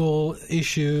have legal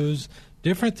issues,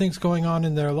 different things going on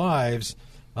in their lives,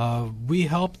 we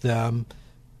help them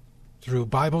through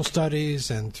Bible studies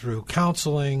and through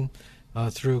counseling,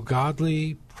 through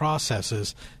godly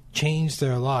processes, change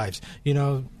their lives.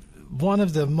 One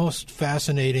of the most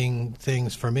fascinating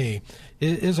things for me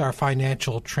is our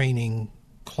financial training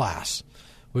class.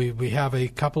 We have a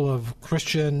couple of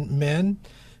Christian men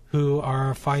who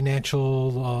are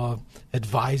financial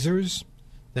advisors.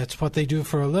 That's what they do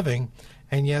for a living.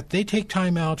 And yet they take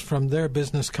time out from their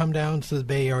business, come down to the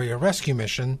Bay Area Rescue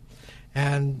Mission,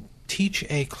 and teach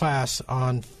a class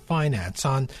on finance,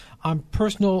 on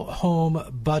personal home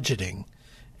budgeting.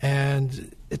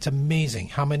 And it's amazing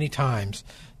how many times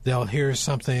they'll hear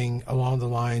something along the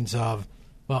lines of,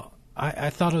 well, I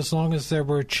thought as long as there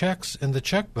were checks in the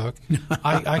checkbook,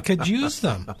 I could use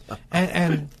them.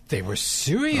 And they were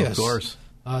serious. Of course.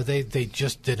 They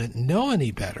just didn't know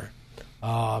any better.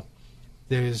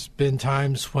 There's been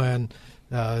times when,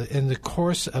 in the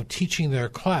course of teaching their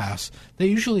class, they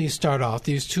usually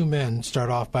these two men start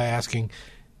off by asking,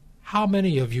 how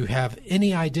many of you have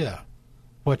any idea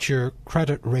what your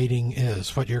credit rating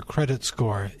is, what your credit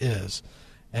score is?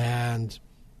 And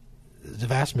the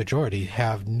vast majority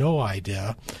have no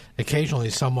idea. Occasionally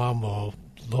someone will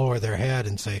lower their head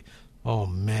and say, oh,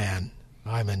 man,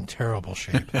 I'm in terrible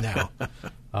shape now.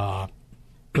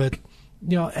 But,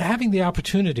 having the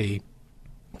opportunity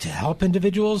to help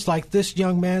individuals like this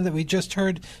young man that we just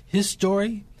heard his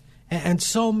story, and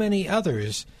so many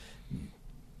others,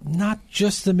 not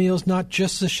just the meals, not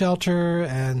just the shelter,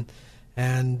 and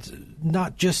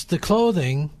not just the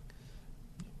clothing,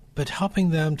 but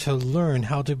helping them to learn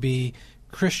how to be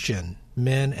Christian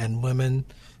men and women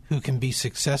who can be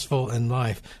successful in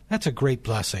life. That's a great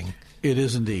blessing. It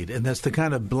is indeed. And that's the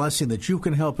kind of blessing that you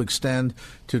can help extend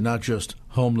to not just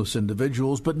homeless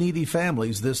individuals, but needy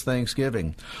families this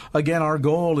Thanksgiving. Again, our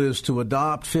goal is to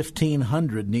adopt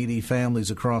 1,500 needy families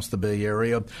across the Bay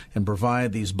Area and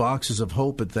provide these boxes of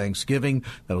hope at Thanksgiving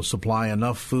that will supply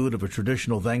enough food of a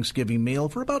traditional Thanksgiving meal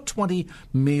for about 20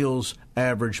 meals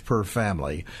average per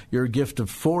family. Your gift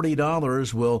of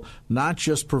 $40 will not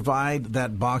just provide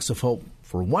that box of hope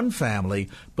for one family,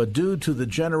 but due to the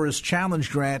generous challenge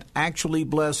grant, actually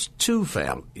bless two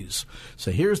families.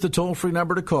 So here's the toll-free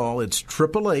number to call. It's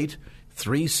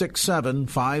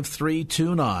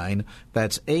 888-367-5329.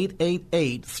 That's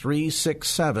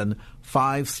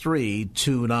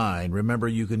 888-367-5329. Remember,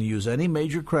 you can use any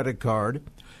major credit card.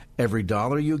 Every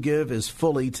dollar you give is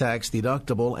fully tax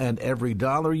deductible, and every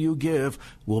dollar you give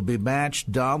will be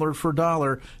matched dollar for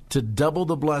dollar to double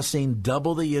the blessing,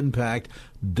 double the impact,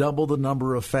 double the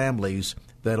number of families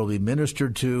that will be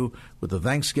ministered to with the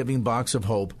Thanksgiving Box of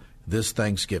Hope this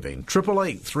Thanksgiving.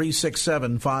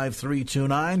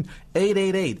 888-367-5329,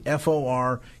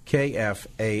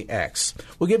 888-FOR-KFAX.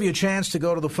 We'll give you a chance to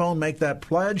go to the phone, make that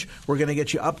pledge. We're going to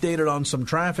get you updated on some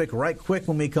traffic right quick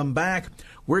when we come back.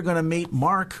 We're going to meet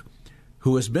Mark,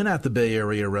 who has been at the Bay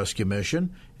Area Rescue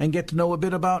Mission, and get to know a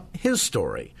bit about his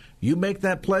story. You make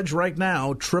that pledge right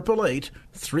now,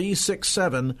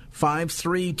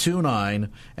 888-367-5329.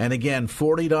 And again,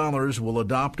 $40 will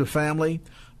adopt a family.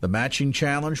 The matching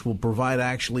challenge will provide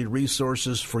actually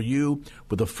resources for you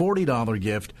with a $40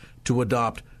 gift to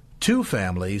adopt two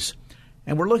families.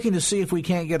 And we're looking to see if we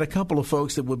can't get a couple of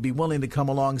folks that would be willing to come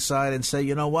alongside and say,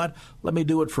 you know what, let me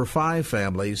do it for 5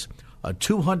 families, a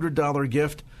 $200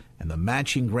 gift, and the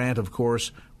matching grant, of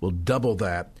course, will double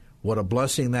that. What a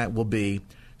blessing that will be.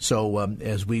 So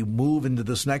as we move into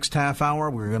this next half hour,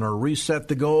 we're going to reset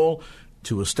the goal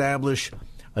to establish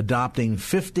adopting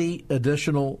 50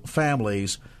 additional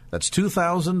families. That's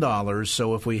 $2,000.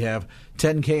 So if we have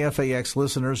 10 KFAX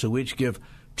listeners who each give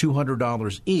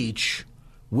 $200 each,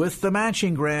 with the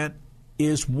matching grant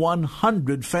is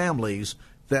 100 families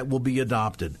that will be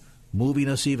adopted, moving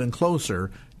us even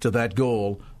closer to that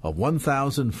goal of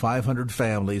 1,500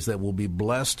 families that will be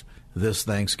blessed this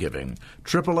Thanksgiving.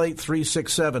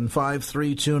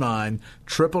 888-367-5329,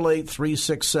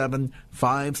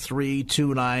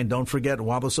 888-367-5329. Don't forget,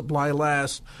 while the supply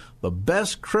lasts, The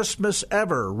Best Christmas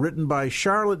Ever, written by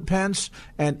Charlotte Pence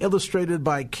and illustrated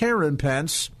by Karen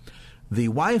Pence, the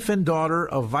wife and daughter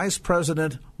of Vice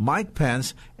President Mike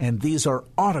Pence, and these are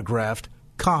autographed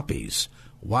copies.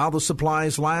 While the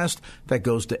supplies last, that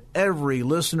goes to every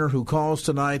listener who calls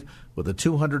tonight with a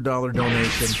 $200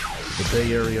 donation to the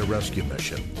Bay Area Rescue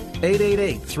Mission.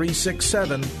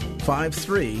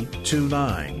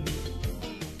 888-367-5329.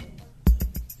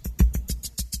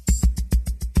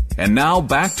 And now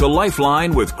back to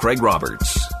Lifeline with Craig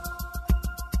Roberts.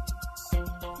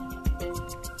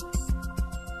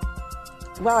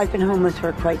 Well, I've been homeless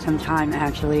for quite some time,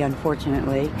 actually,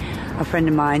 unfortunately. A friend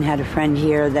of mine had a friend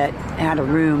here that had a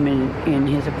room in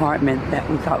his apartment that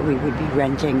we thought we would be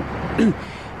renting.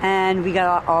 And we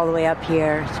got all the way up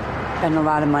here, spent a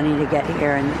lot of money to get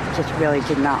here, and it just really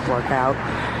did not work out.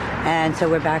 And so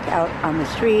we're back out on the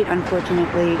street,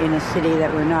 unfortunately, in a city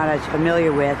that we're not as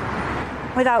familiar with,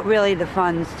 without really the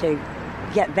funds to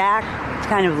get back. It's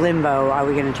kind of limbo. Are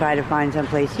we going to try to find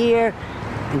someplace here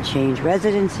and change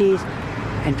residencies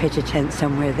and pitch a tent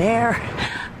somewhere there?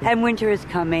 And winter is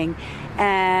coming,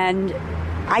 and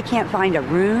I can't find a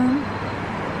room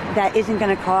that isn't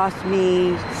going to cost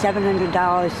me $700,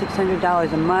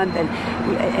 $600 a month,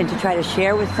 and to try to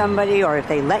share with somebody, or if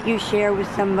they let you share with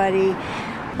somebody.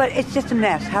 But it's just a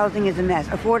mess. Housing is a mess.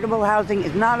 Affordable housing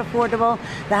is not affordable.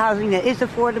 The housing that is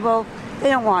affordable, they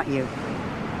don't want you.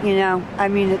 You know, I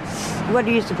mean, it's, what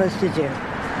are you supposed to do?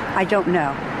 I don't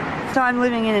know. So I'm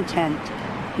living in a tent.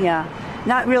 Yeah.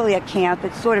 Not really a camp.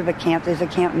 It's sort of a camp. There's a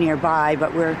camp nearby,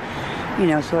 but we're, you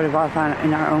know, sort of off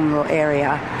in our own little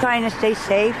area. Trying to stay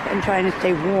safe and trying to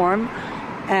stay warm.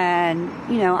 And,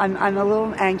 you know, I'm a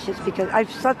little anxious because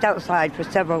I've slept outside for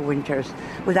several winters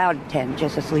without a tent,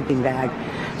 just a sleeping bag.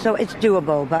 So it's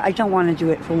doable, but I don't want to do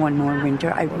it for one more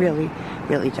winter. I really,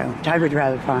 really don't. I would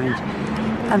rather find.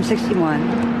 I'm 61.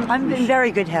 I'm in very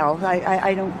good health.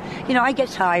 I don't, you know, I get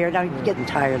tired. I'm getting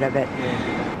tired of it.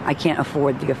 I can't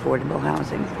afford the affordable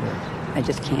housing. I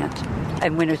just can't.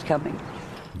 And winter's coming.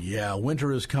 Yeah,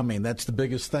 winter is coming. That's the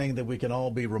biggest thing that we can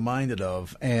all be reminded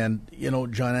of. And, you know,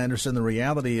 John Anderson, the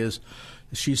reality is,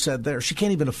 she said there, she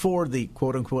can't even afford the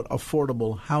quote-unquote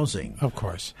affordable housing. Of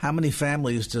course. How many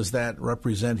families does that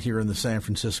represent here in the San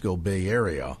Francisco Bay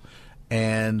Area?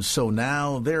 And so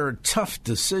now there are tough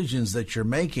decisions that you're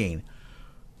making.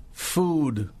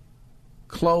 Food,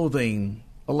 clothing,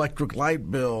 electric light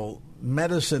bill,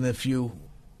 medicine if you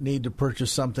need to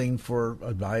purchase something for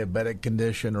a diabetic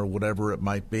condition or whatever it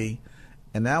might be.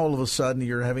 And now all of a sudden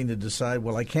you're having to decide,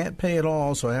 well, I can't pay it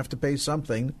all, so I have to pay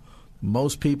something.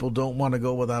 Most people don't want to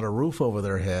go without a roof over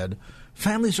their head.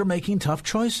 Families are making tough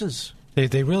choices.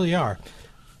 They really are.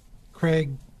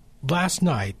 Craig, last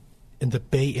night in the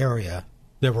Bay Area,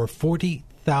 there were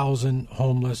 40,000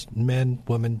 homeless men,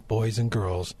 women, boys, and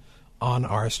girls on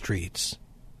our streets.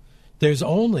 There's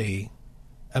only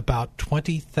about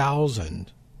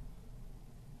 20,000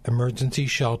 emergency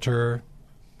shelter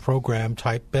program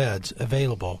type beds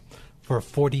available for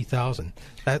 40,000.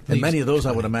 And many of those,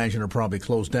 I would imagine, are probably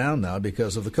closed down now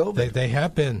because of the COVID. They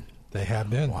have been. They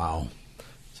have been. Wow.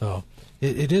 So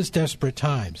it is desperate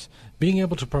times. Being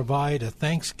able to provide a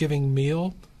Thanksgiving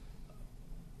meal,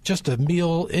 just a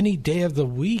meal any day of the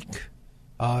week,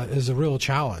 is a real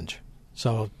challenge.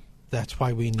 So that's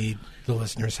why we need the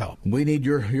listeners' help. We need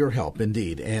your help,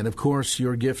 indeed. And, of course,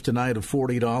 your gift tonight of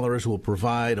 $40 will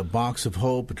provide a box of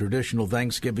hope, a traditional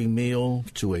Thanksgiving meal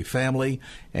to a family.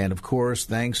 And, of course,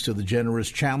 thanks to the generous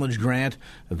challenge grant,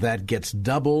 that gets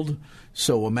doubled.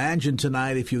 So imagine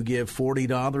tonight if you give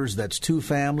 $40, that's two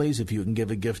families. If you can give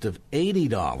a gift of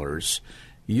 $80,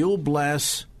 you'll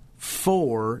bless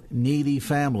 4 needy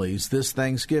families this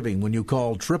Thanksgiving when you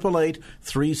call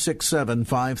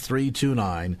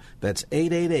 888-367-5329. That's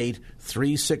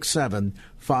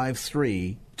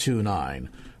 888-367-5329.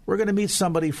 We're going to meet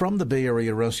somebody from the Bay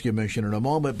Area Rescue Mission in a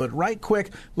moment, but right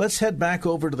quick, let's head back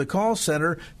over to the call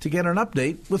center to get an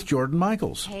update with Jordan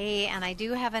Michaels. Hey, and I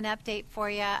do have an update for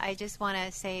you. I just want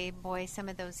to say, boy, some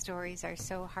of those stories are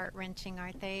so heart-wrenching,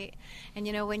 aren't they? And,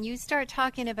 you know, when you start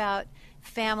talking about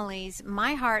families,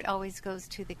 my heart always goes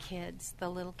to the kids, the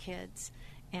little kids.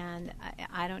 And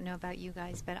I don't know about you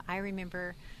guys, but I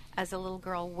remember as a little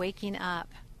girl waking up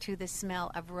to the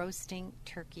smell of roasting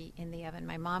turkey in the oven.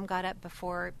 My mom got up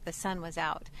before the sun was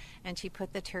out, and she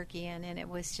put the turkey in, and it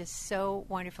was just so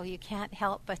wonderful. You can't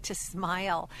help but to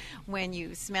smile when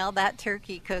you smell that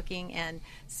turkey cooking and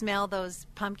smell those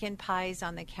pumpkin pies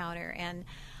on the counter. And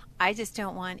I just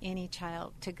don't want any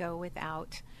child to go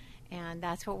without. And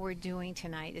that's what we're doing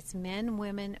tonight. It's men,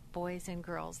 women, boys, and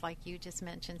girls, like you just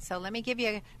mentioned. So let me give you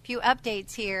a few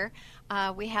updates here.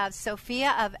 We have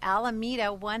Sophia of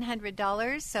Alameda,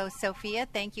 $100. So, Sophia,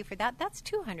 thank you for that. That's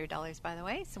 $200, by the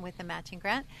way, so with the matching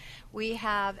grant. We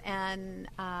have an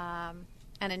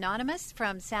anonymous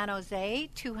from San Jose,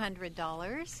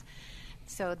 $200.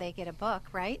 So they get a book,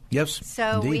 right? Yes,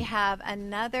 So indeed. we have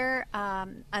another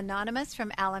anonymous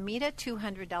from Alameda,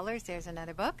 $200. There's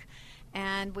another book.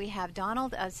 And we have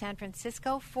Donald of San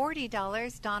Francisco,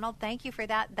 $40. Donald, thank you for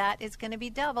that. That is going to be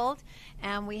doubled.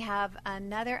 And we have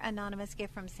another anonymous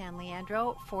gift from San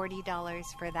Leandro, $40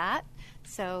 for that.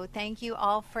 So thank you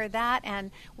all for that.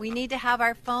 And we need to have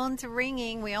our phones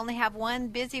ringing. We only have one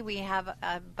busy. We have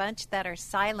a bunch that are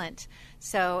silent.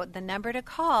 So the number to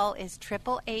call is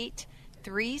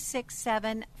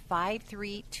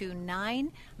 888-367-5329.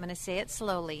 I'm going to say it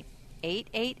slowly.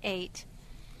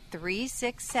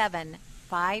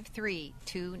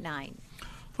 888-367-5329.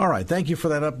 All right. Thank you for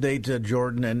that update,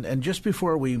 Jordan. And just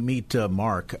before we meet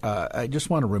Mark, I just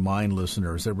want to remind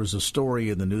listeners there was a story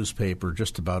in the newspaper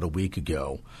just about a week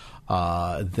ago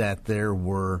that there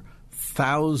were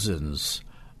thousands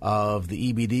of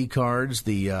the EBD cards,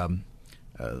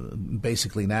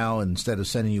 basically now instead of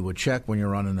sending you a check when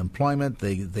you're on unemployment,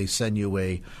 they send you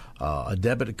a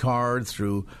debit card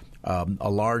through a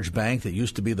large bank that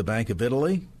used to be the Bank of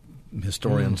Italy.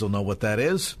 Historians will know what that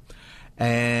is.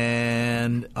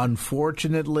 And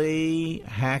unfortunately,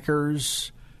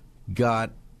 hackers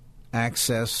got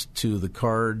access to the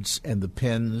cards and the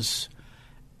pins,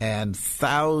 and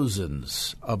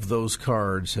thousands of those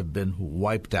cards have been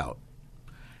wiped out.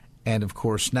 And, of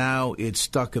course, now it's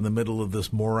stuck in the middle of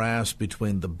this morass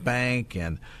between the bank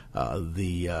and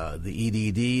the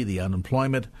EDD, the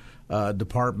unemployment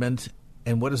department.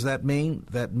 And what does that mean?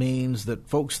 That means that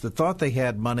folks that thought they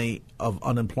had money of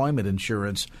unemployment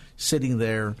insurance sitting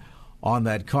there on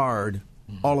that card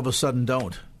all of a sudden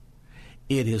don't.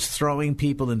 It is throwing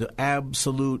people into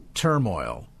absolute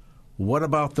turmoil. What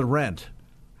about the rent?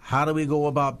 How do we go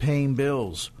about paying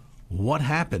bills? What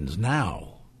happens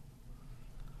now?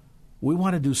 We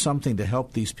want to do something to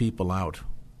help these people out.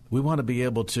 We want to be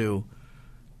able to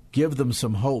give them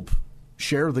some hope,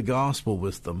 share the gospel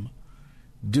with them,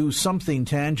 do something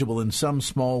tangible in some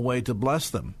small way to bless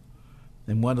them.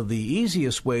 And one of the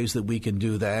easiest ways that we can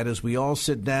do that is we all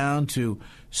sit down to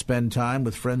spend time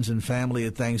with friends and family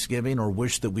at Thanksgiving, or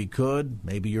wish that we could.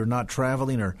 Maybe you're not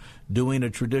traveling or doing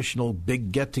a traditional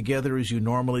big get-together as you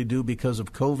normally do because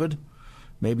of COVID.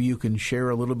 Maybe you can share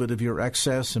a little bit of your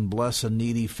excess and bless a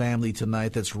needy family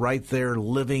tonight that's right there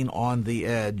living on the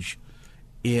edge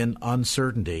in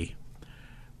uncertainty.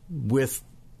 With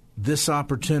this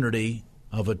opportunity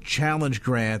of a challenge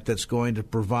grant that's going to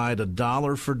provide a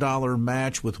dollar-for-dollar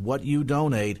match with what you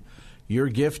donate, your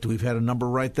gift, we've had a number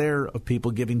right there of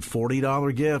people giving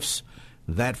 $40 gifts.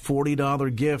 That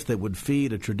 $40 gift that would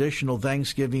feed a traditional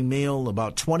Thanksgiving meal,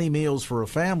 about 20 meals for a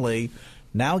family,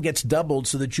 now gets doubled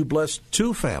so that you bless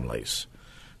two families.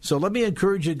 So let me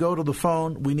encourage you to go to the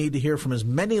phone. We need to hear from as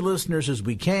many listeners as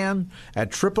we can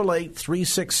at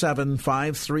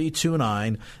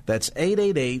 888-367-5329. That's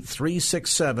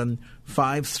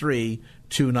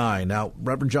 888-367-5329. Now,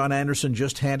 Reverend John Anderson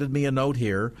just handed me a note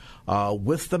here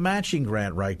with the matching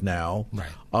grant right now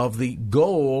of the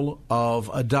goal of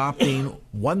adopting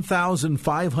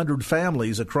 1,500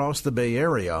 families across the Bay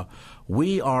Area.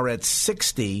 We are at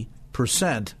 60%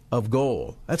 of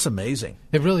goal. That's amazing.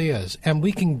 It really is. And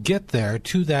we can get there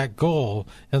to that goal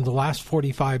in the last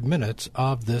 45 minutes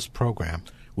of this program.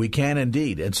 We can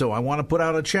indeed. And so I want to put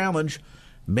out a challenge.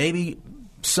 Maybe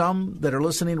some that are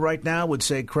listening right now would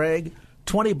say, Craig,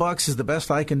 $20 is the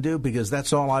best I can do because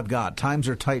that's all I've got. Times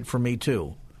are tight for me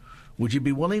too. Would you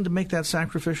be willing to make that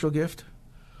sacrificial gift?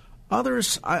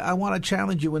 Others, I want to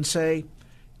challenge you and say,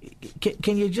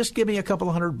 can you just give me a couple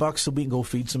of $100 so we can go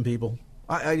feed some people?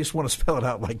 I just want to spell it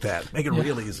out like that. Make it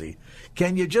real easy.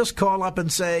 Can you just call up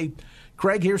and say,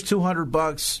 Craig, here's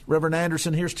 $200. Reverend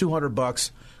Anderson, here's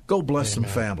 $200. Go bless some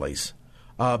families.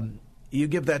 You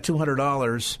give that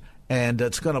 $200, and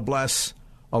it's going to bless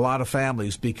a lot of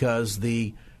families because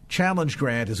the challenge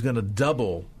grant is going to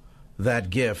double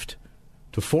that gift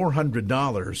to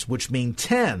 $400, which means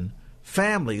 10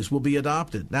 families will be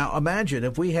adopted. Now, imagine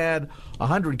if we had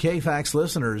 100 KFAX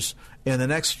listeners in the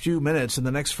next few minutes, in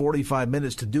the next 45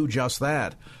 minutes to do just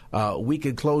that. We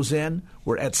could close in.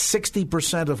 We're at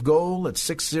 60% of goal, at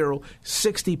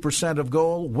 60% of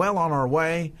goal, well on our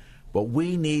way. But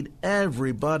we need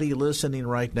everybody listening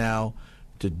right now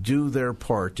to do their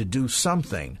part, to do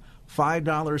something. $5,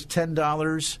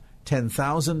 $10,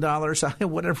 $10,000,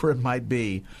 whatever it might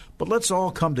be. But let's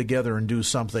all come together and do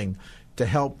something to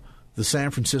help the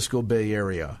San Francisco Bay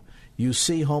Area. You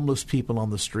see homeless people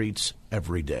on the streets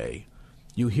every day.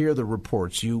 You hear the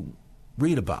reports. You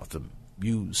read about them.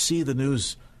 You see the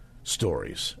news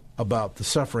stories about the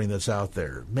suffering that's out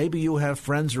there. Maybe you have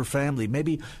friends or family.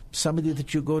 Maybe somebody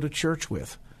that you go to church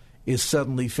with is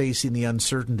suddenly facing the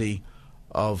uncertainty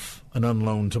of an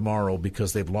unknown tomorrow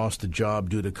because they've lost a job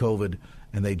due to COVID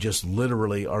and they just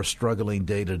literally are struggling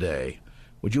day to day.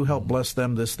 Would you help bless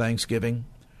them this Thanksgiving?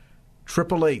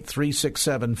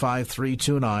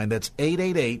 888-367-5329. That's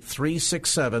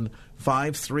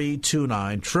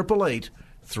 888-367-5329.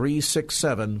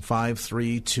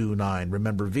 888-367-5329.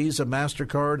 Remember, Visa,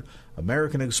 MasterCard,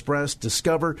 American Express,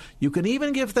 Discover. You can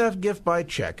even give that gift by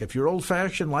check. If you're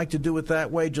old-fashioned, like to do it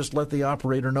that way, just let the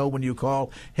operator know when you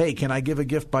call, hey, can I give a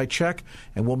gift by check?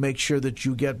 And we'll make sure that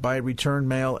you get by return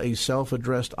mail a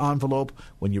self-addressed envelope.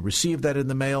 When you receive that in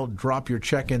the mail, drop your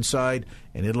check inside,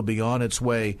 and it'll be on its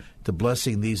way to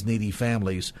blessing these needy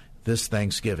families this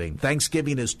Thanksgiving.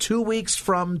 Thanksgiving is 2 weeks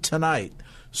from tonight.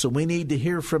 So we need to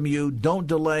hear from you. Don't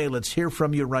delay. Let's hear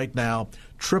from you right now.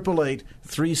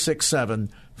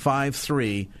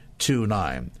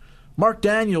 888-367-5329. Mark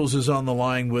Daniels is on the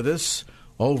line with us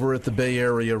over at the Bay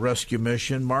Area Rescue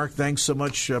Mission. Mark, thanks so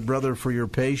much, brother, for your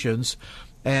patience.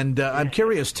 And I'm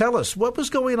curious, tell us, what was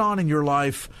going on in your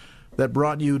life that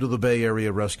brought you to the Bay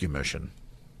Area Rescue Mission?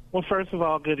 Well, first of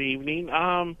all, good evening.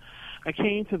 I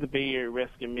came to the Bay Area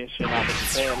Rescue Mission. I was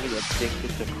sadly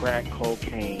addicted to crack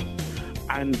cocaine.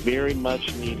 I very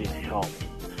much needed help.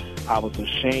 I was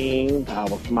ashamed.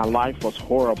 My life was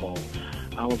horrible.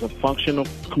 I was a functional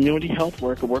community health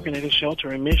worker working at a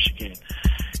shelter in Michigan.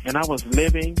 And I was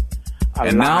living a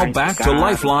And now life back to God,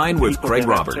 Lifeline with people Craig that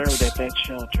I Roberts. served at that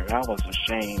shelter. I was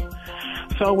ashamed.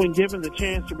 So when given the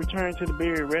chance to return to the Bay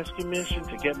Area Rescue Mission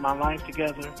to get my life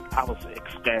together, I was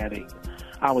ecstatic.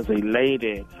 I was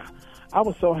elated. I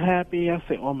was so happy. I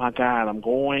said, oh, my God, I'm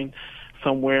going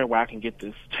somewhere where I can get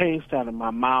this taste out of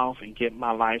my mouth and get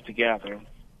my life together.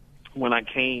 When I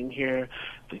came here,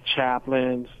 the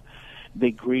chaplains,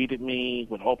 they greeted me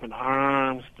with open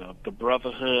arms, the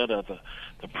brotherhood of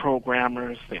the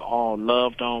programmers, they all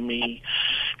loved on me,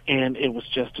 and it was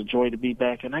just a joy to be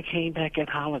back. And I came back at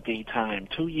holiday time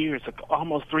 2 years ago,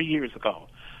 almost 3 years ago,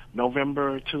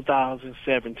 November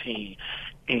 2017,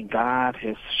 and God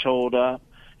has showed up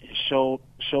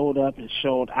and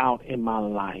showed out in my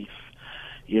life.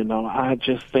 You know, I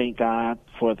just thank God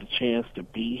for the chance to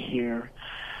be here.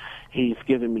 He's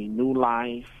given me new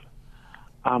life.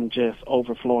 I'm just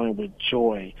overflowing with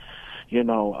joy.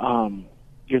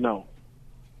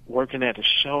 Working at a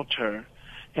shelter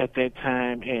at that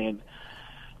time and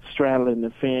straddling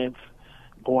the fence,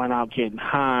 going out getting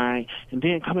high, and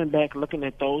then coming back looking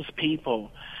at those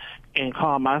people and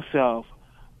call myself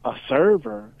a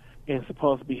server and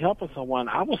supposed to be helping someone.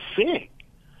 I was sick.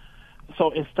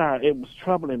 So it was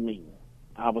troubling me.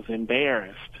 I was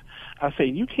embarrassed. I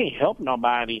said, you can't help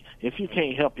nobody if you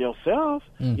can't help yourself.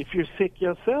 If you're sick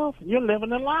yourself, you're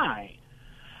living a lie.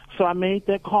 So I made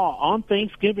that call on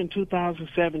Thanksgiving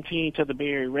 2017 to the Bay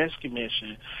Area Rescue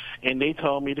Mission, and they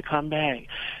told me to come back.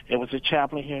 There was a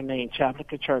chaplain here named Chaplain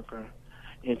Kacherka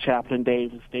and Chaplain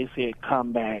Davis. They said,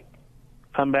 come back.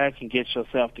 Come back and get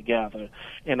yourself together.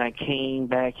 And I came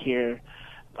back here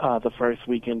the first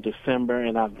week in December,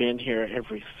 and I've been here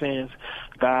ever since.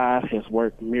 God has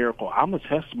worked miracle. I'm a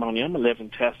testimony. I'm a living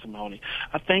testimony.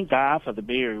 I thank God for the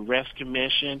Bay Area Rescue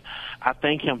Mission. I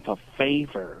thank him for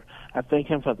favor. I thank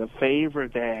him for the favor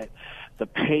that the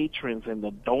patrons and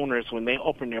the donors, when they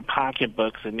open their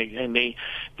pocketbooks and they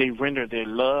render their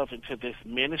love into this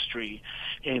ministry,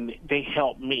 and they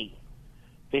help me.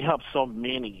 They help so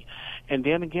many. And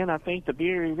then again, I thank the Bay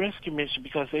Area Rescue Mission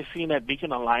because they seen that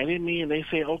beacon of light in me, and they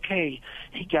say, okay,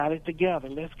 he got it together.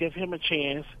 Let's give him a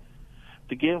chance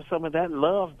to give some of that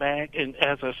love back, and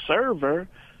as a server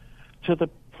to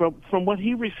from what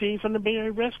he received from the Bay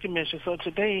Area Rescue Mission. So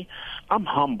today, I'm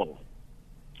humble.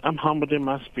 I'm humbled in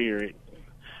my spirit.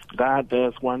 God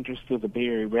does wonders through the Bay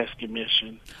Area Rescue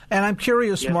Mission. And I'm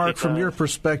curious, yes, Mark, from your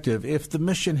perspective, if the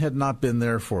mission had not been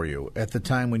there for you at the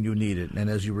time when you needed it, and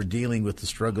as you were dealing with the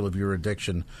struggle of your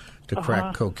addiction to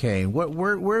crack cocaine,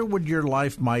 where would your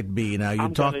life might be? Now, you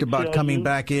talked about coming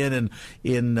back in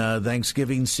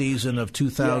Thanksgiving season of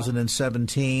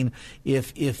 2017. Yeah.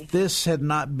 If this had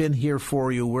not been here for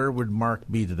you, where would Mark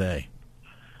be today?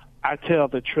 I tell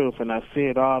the truth, and I say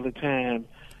it all the time.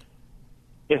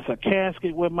 It's a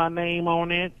casket with my name on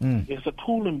it. It's a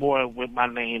cooling board with my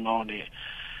name on it.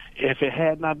 If it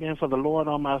had not been for the Lord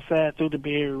on my side through the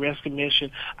Bay Area Rescue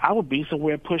Mission, I would be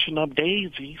somewhere pushing up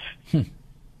daisies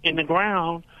in the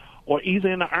ground, or either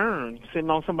in an urn, sitting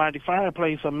on somebody's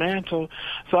fireplace or mantle.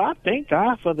 So I thank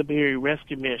God for the Bay Area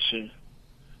Rescue Mission.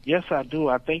 Yes, I do.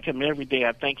 I thank him every day.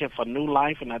 I thank him for new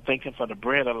life, and I thank him for the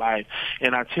bread of life.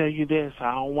 And I tell you this,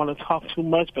 I don't want to talk too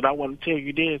much, but I want to tell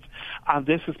you this.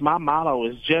 This is my motto,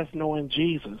 is just knowing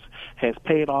Jesus has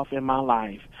paid off in my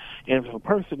life. And if a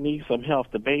person needs some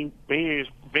help, the Bay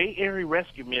Area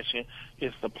Rescue Mission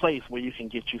is the place where you can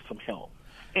get you some help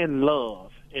and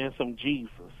love and some Jesus.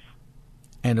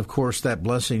 And, of course, that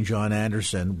Blessing John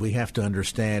Anderson, we have to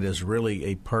understand, is really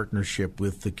a partnership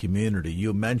with the community.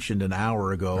 You mentioned an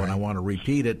hour ago, and I want to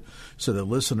repeat it so that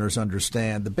listeners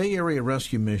understand, the Bay Area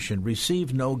Rescue Mission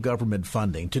received no government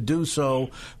funding. To do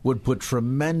so would put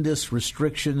tremendous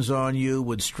restrictions on you,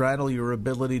 would straddle your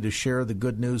ability to share the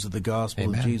good news of the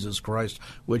gospel of Jesus Christ,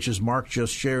 which, as Mark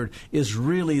just shared, is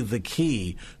really the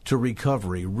key to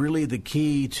recovery, really the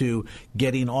key to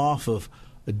getting off of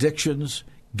addictions,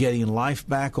 getting life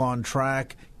back on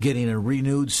track, getting a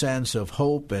renewed sense of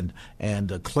hope and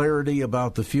clarity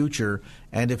about the future.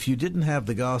 And if you didn't have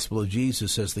the gospel of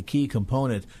Jesus as the key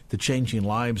component to changing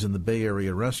lives in the Bay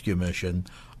Area Rescue Mission,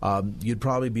 you'd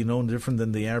probably be no different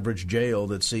than the average jail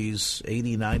that sees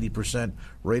 80-90%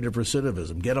 rate of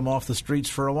recidivism. Get them off the streets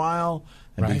for a while,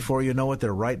 and before you know it,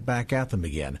 they're right back at them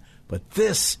again. But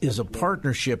this is a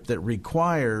partnership that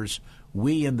requires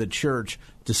we in the church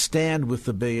to stand with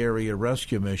the Bay Area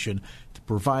Rescue Mission to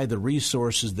provide the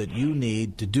resources that you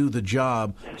need to do the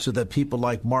job so that people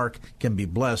like Mark can be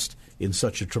blessed in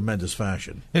such a tremendous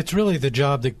fashion. It's really the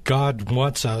job that God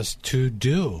wants us to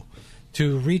do,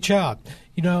 to reach out.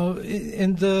 You know,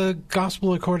 in the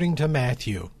Gospel according to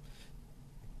Matthew,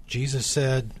 Jesus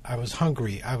said, I was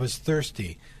hungry, I was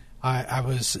thirsty, I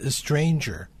was a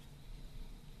stranger,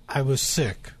 I was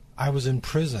sick, I was in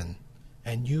prison,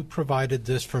 and you provided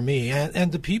this for me.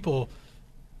 And the people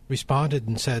responded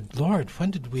and said, Lord,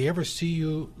 when did we ever see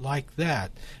you like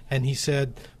that? And he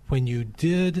said, when you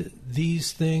did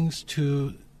these things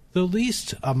to the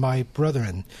least of my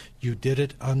brethren, you did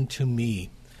it unto me.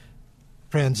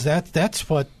 Friends, that's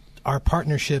what our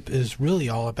partnership is really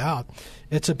all about.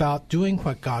 It's about doing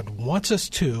what God wants us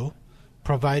to,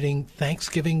 providing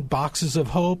Thanksgiving boxes of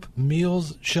hope,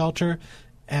 meals, shelter,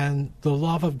 and the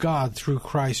love of God through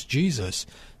Christ Jesus.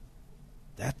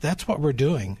 That's what we're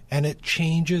doing, and it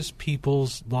changes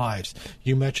people's lives.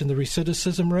 You mentioned the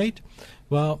recidivism rate.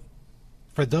 Well,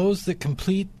 for those that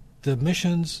complete the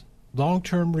mission's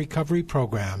long-term recovery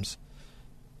programs,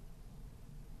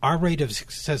 our rate of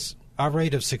success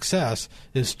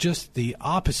is just the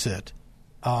opposite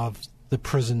of the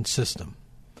prison system.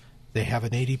 They have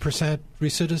an 80%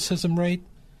 recidivism rate.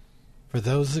 For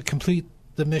those that complete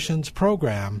the missions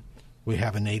program, we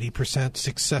have an 80%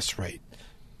 success rate.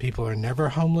 People are never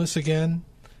homeless again.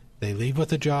 They leave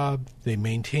with a job. They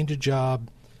maintained a job.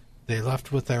 They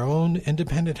left with their own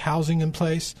independent housing in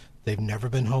place. They've never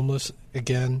been homeless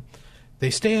again.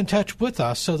 They stay in touch with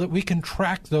us so that we can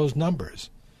track those numbers.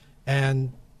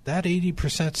 And that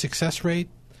 80% success rate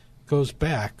goes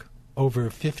back over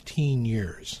 15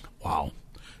 years. Wow.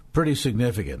 Pretty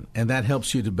significant. And that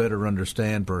helps you to better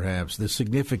understand, perhaps, the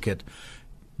significant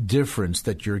difference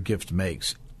that your gift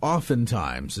makes.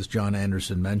 Oftentimes, as John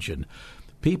Anderson mentioned,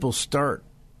 people start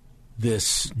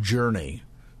this journey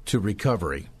to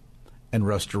recovery and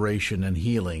restoration and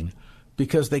healing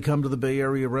because they come to the Bay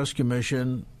Area Rescue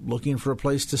Mission looking for a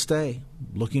place to stay,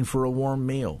 looking for a warm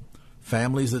meal.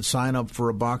 Families that sign up for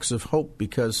a box of hope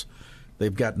because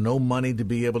they've got no money to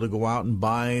be able to go out and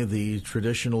buy the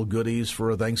traditional goodies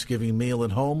for a Thanksgiving meal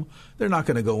at home. They're not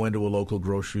going to go into a local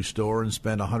grocery store and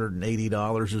spend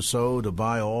 $180 or so to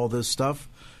buy all this stuff.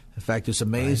 In fact, it's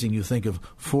amazing. Right. You think of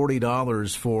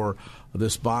 $40 for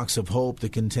this box of hope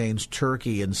that contains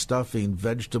turkey and stuffing,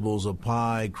 vegetables, a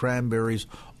pie, cranberries,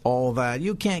 all that.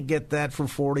 You can't get that for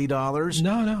 $40.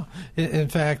 No. In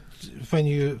fact, when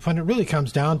it really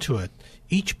comes down to it,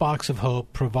 each box of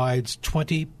hope provides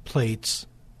 20 plates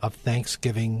of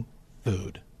Thanksgiving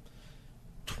food.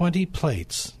 20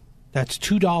 plates. That's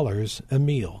 $2 a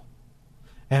meal.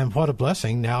 And what a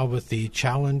blessing now with the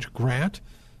Challenge Grant.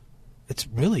 It's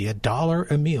really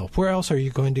 $1 a meal. Where else are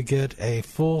you going to get a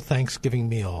full Thanksgiving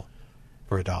meal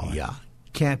for $1? Yeah,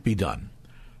 can't be done.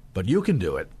 But you can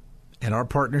do it. And our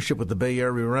partnership with the Bay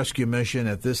Area Rescue Mission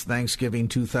at this Thanksgiving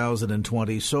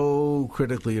 2020, so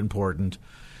critically important.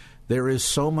 There is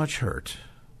so much hurt,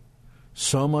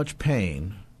 so much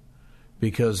pain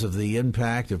because of the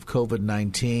impact of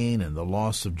COVID-19 and the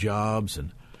loss of jobs,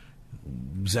 and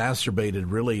exacerbated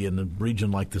really in a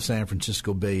region like the San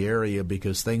Francisco Bay Area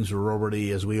because things are already,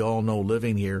 as we all know,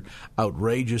 living here,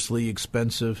 outrageously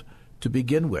expensive to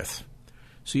begin with.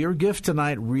 So your gift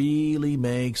tonight really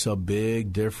makes a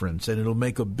big difference, and it'll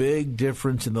make a big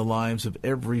difference in the lives of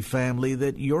every family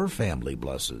that your family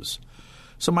blesses.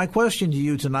 So my question to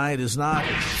you tonight is not,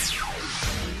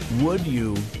 would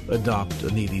you adopt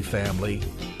a needy family,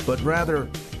 but rather,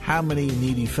 how many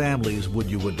needy families would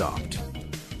you adopt?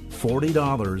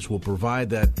 $40 will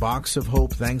provide that box of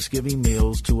hope Thanksgiving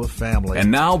meals to a family. And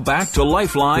now back to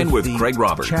Lifeline with Craig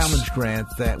Roberts. Challenge grant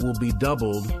that will be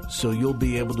doubled, so you'll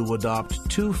be able to adopt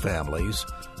 2 families.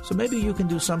 So maybe you can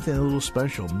do something a little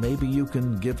special. Maybe you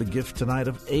can give a gift tonight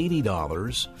of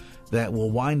 $80 that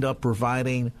will wind up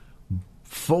providing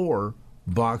 4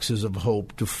 boxes of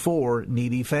hope to 4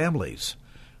 needy families.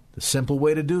 The simple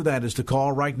way to do that is to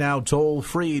call right now,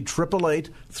 toll-free,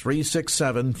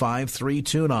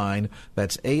 888-367-5329.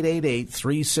 That's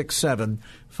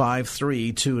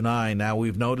 888-367-5329. Now,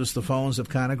 we've noticed the phones have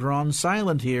kind of gone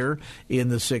silent here in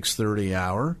the 6:30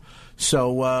 hour.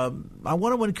 So I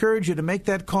want to encourage you to make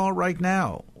that call right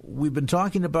now. We've been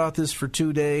talking about this for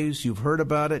 2 days. You've heard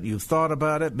about it. You've thought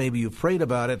about it. Maybe you've prayed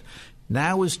about it.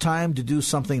 Now is time to do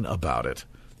something about it.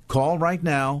 Call right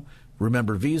now.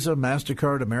 Remember Visa,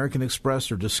 MasterCard, American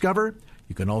Express, or Discover.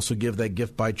 You can also give that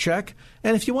gift by check.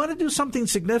 And if you want to do something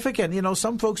significant,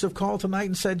 some folks have called tonight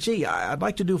and said, gee, I'd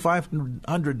like to do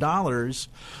 $500,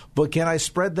 but can I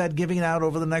spread that giving out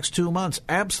over the next 2 months?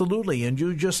 Absolutely. And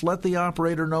you just let the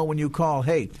operator know when you call,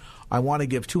 hey, I want to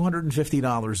give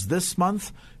 $250 this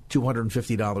month,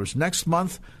 $250 next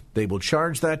month. They will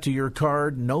charge that to your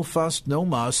card. No fuss, no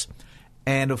muss.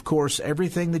 And, of course,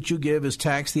 everything that you give is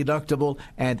tax deductible,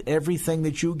 and everything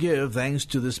that you give, thanks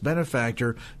to this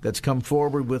benefactor that's come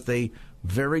forward with a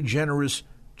very generous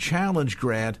challenge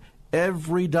grant,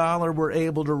 every dollar we're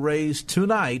able to raise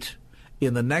tonight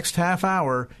in the next half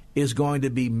hour is going to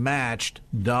be matched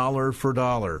dollar for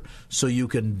dollar. So you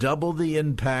can double the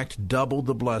impact, double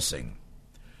the blessing.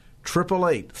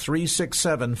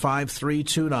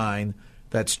 888-367-5329.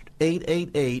 That's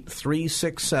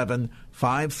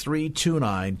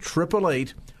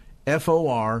 888-367-5329,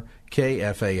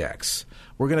 888-FOR-KFAX.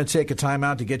 We're going to take a time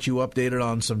out to get you updated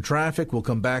on some traffic. We'll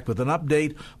come back with an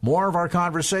update. More of our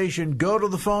conversation. Go to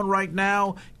the phone right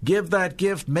now. Give that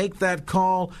gift. Make that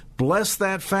call. Bless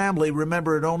that family.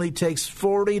 Remember, it only takes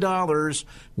 $40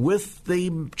 with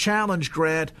the challenge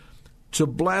grant to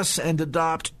bless and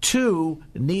adopt 2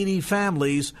 needy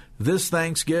families this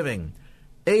Thanksgiving.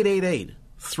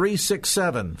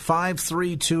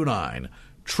 888-367-5329,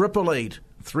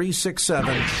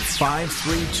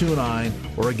 888-367-5329,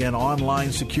 or again,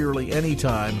 online securely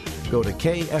anytime. Go to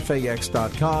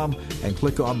KFAX.com and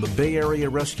click on the Bay Area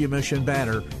Rescue Mission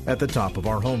banner at the top of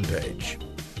our homepage.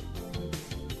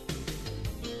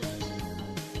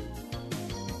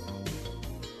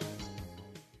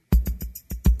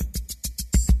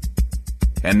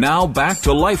 And now back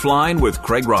to Lifeline with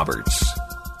Craig Roberts.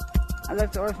 I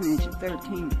left the orphanage at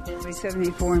 13. I'll be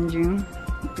 74 in June.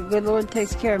 The good Lord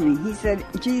takes care of me.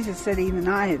 Jesus said even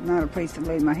I had not a place to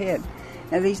lay my head.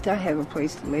 At least I have a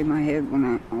place to lay my head when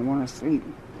I want to sleep.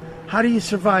 How do you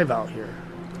survive out here?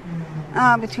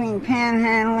 Between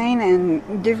panhandling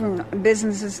and different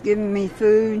businesses giving me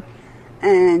food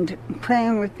and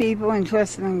praying with people and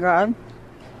trusting in God.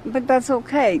 But that's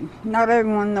okay. Not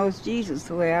everyone knows Jesus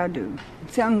the way I do.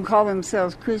 Some call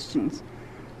themselves Christians,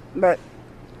 but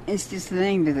it's just a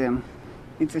name to them.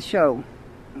 It's a show.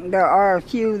 There are a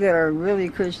few that are really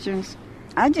Christians.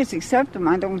 I just accept them.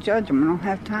 I don't judge them. I don't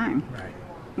have time. Right.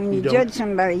 When you judge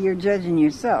somebody, you're judging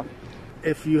yourself.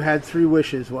 If you had 3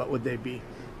 wishes, what would they be?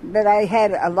 That I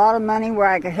had a lot of money where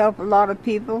I could help a lot of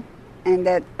people, and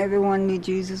that everyone knew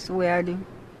Jesus the way I do.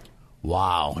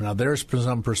 Wow. Now, there's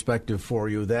some perspective for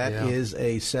you. That is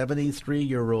a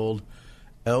 73-year-old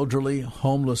elderly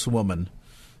homeless woman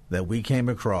that we came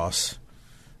across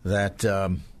that,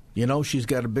 she's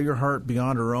got a bigger heart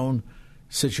beyond her own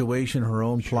situation, her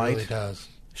own plight. She really does.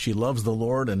 She loves the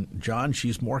Lord, and, John,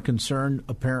 she's more concerned,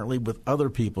 apparently, with other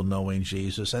people knowing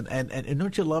Jesus. And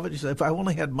don't you love it? She said, if I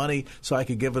only had money so I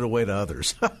could give it away to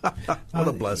others. What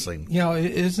a blessing.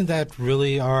 Isn't that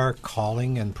really our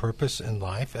calling and purpose in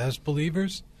life as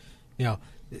believers? We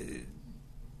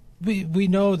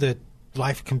know that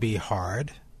life can be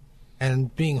hard,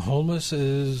 and being homeless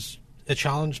is a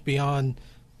challenge beyond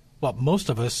what most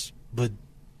of us would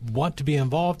want to be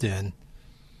involved in.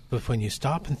 But when you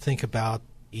stop and think about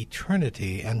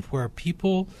eternity and where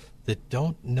people that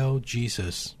don't know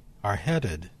Jesus are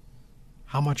headed,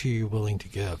 how much are you willing to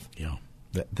give? Yeah,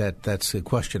 that's a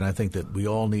question I think that we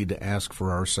all need to ask for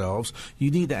ourselves.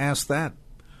 You need to ask that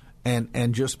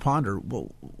and just ponder,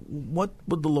 well, what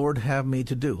would the Lord have me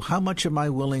to do? How much am I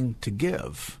willing to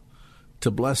give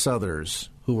to bless others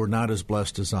who are not as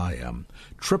blessed as I am?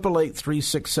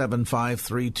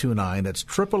 888-367-5329. That's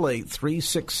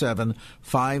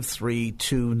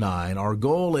 888-367-5329. Our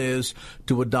goal is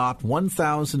to adopt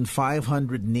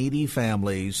 1,500 needy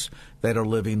families that are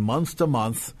living month to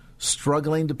month,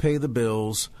 struggling to pay the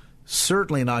bills,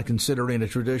 certainly not considering a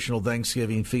traditional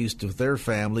Thanksgiving feast with their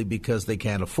family because they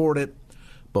can't afford it.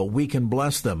 But we can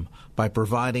bless them by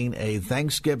providing a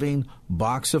Thanksgiving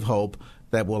box of hope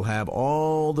that will have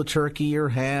all the turkey or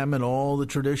ham and all the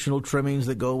traditional trimmings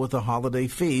that go with a holiday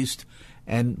feast,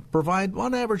 and provide,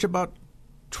 on average, about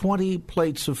 20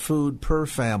 plates of food per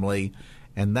family.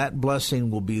 And that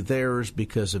blessing will be theirs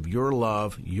because of your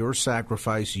love, your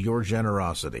sacrifice, your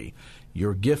generosity.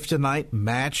 Your gift tonight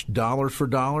matched dollar for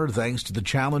dollar thanks to the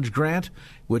challenge grant,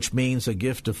 which means a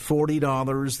gift of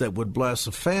 $40 that would bless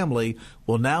a family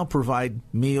will now provide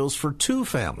meals for 2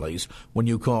 families when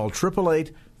you call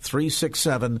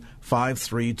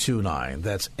 888-367-5329.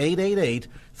 That's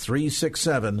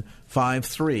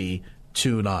 888-367-5329.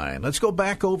 Let's go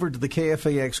back over to the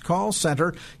KFAX call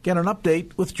center, get an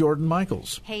update with Jordan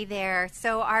Michaels. Hey there.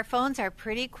 So our phones are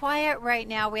pretty quiet right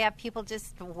now. We have people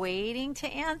just waiting to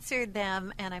answer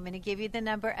them, and I'm going to give you the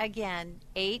number again,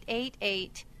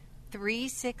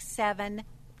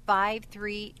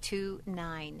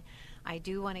 888-367-5329. I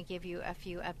do want to give you a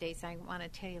few updates. I want to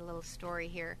tell you a little story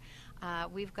here.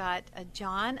 We've got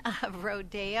John of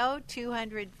Rodeo,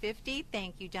 250.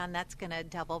 Thank you, John. That's going to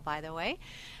double, by the way.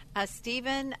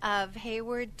 Stephen of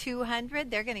Hayward, 200.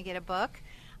 They're going to get a book.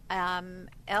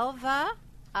 Elva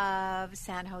of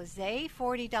San Jose,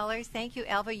 $40. Thank you,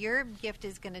 Elva. Your gift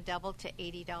is going to double to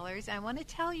 $80. I want to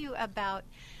tell you about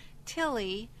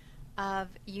Tilly of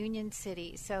Union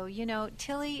City. So, you know,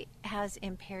 Tilly has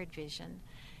impaired vision,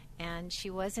 and she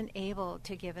wasn't able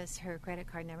to give us her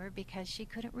credit card number because she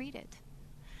couldn't read it.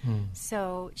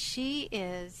 So she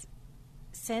is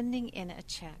sending in a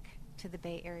check to the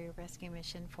Bay Area Rescue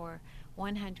Mission for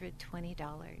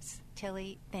 $120.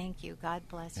 Tilly, thank you. God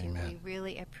bless you. Amen. We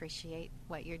really appreciate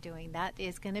what you're doing. That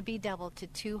is going to be doubled to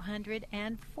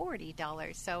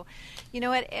 $240. So, you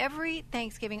know what? Every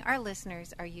Thanksgiving, our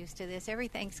listeners are used to this. Every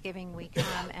Thanksgiving we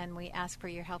come and we ask for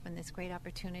your help in this great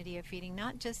opportunity of feeding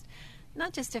not just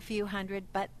a few hundred,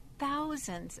 but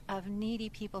thousands of needy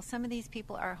people. Some of these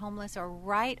people are homeless or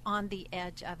right on the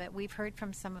edge of it. We've heard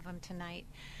from some of them tonight.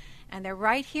 And they're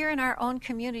right here in our own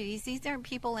communities. These aren't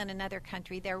people in another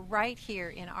country. They're right here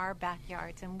in our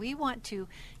backyards. And we want to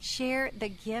share the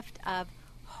gift of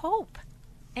hope.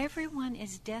 Everyone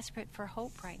is desperate for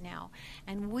hope right now.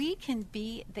 And we can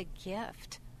be the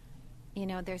gift. You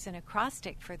know, there's an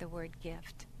acrostic for the word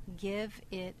gift. Give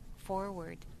it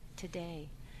forward today.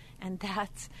 And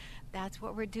that's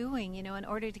what we're doing, you know, in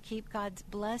order to keep God's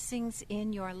blessings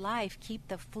in your life, keep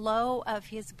the flow of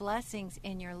His blessings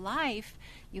in your life,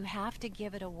 you have to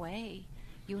give it away.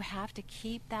 You have to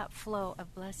keep that flow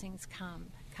of blessings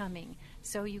coming.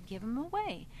 So you give them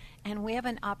away. And we have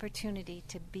an opportunity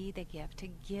to be the gift, to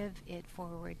give it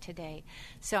forward today.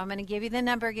 So I'm going to give you the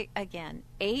number again,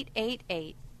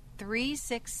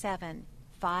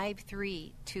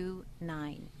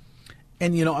 888-367-5329.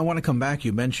 And, you know, I want to come back.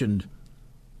 You mentioned,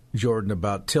 Jordan,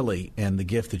 about Tilly and the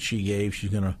gift that she gave.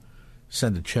 She's going to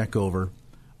send a check over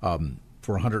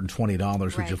for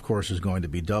 $120, which, of course, is going to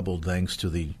be doubled thanks to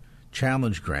the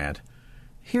Challenge Grant.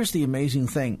 Here's the amazing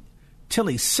thing.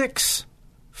 Tilly, 6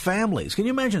 families. Can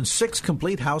you imagine 6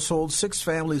 complete households, 6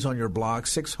 families on your block,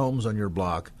 6 homes on your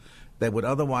block that would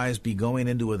otherwise be going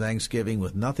into a Thanksgiving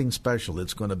with nothing special?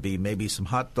 It's going to be maybe some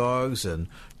hot dogs and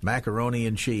macaroni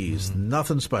and cheese.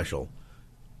 Nothing special.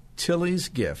 Tilly's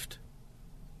gift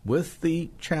with the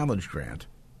Challenge Grant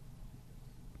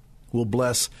will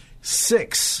bless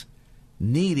 6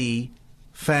 needy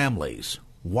families.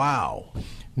 Wow.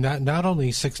 Not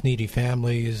only 6 needy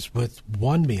families with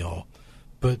one meal,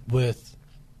 but with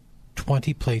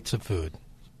 20 plates of food.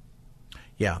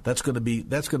 Yeah, that's going to be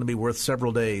worth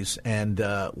several days. And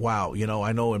wow, you know,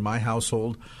 I know in my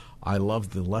household, I love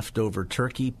the leftover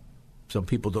turkey. Some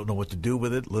people don't know what to do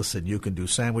with it. Listen, you can do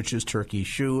sandwiches, turkey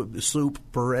soup,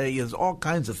 puree. There's all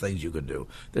kinds of things you can do.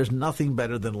 There's nothing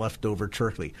better than leftover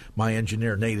turkey. My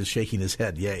engineer, Nate, is shaking his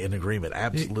head. Yeah, in agreement.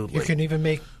 Absolutely. You can even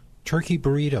make turkey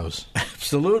burritos.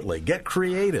 Absolutely. Get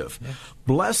creative. Yeah.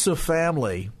 Bless a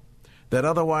family that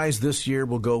otherwise this year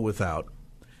will go without.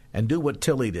 And do what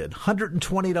Tilly did.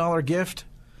 $120 gift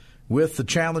with the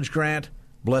Challenge Grant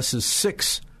blesses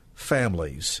 6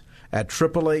 families. At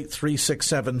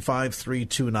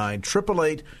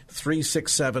 888-367-5329,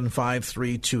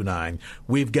 888-367-5329.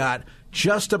 We've got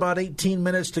just about 18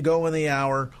 minutes to go in the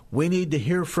hour. We need to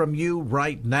hear from you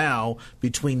right now.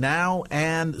 Between now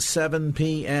and 7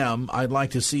 p.m., I'd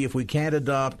like to see if we can't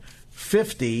adopt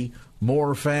 50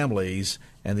 more families.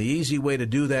 And the easy way to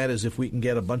do that is if we can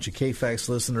get a bunch of KFAX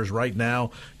listeners right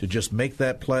now to just make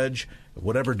that pledge,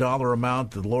 whatever dollar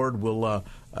amount the Lord will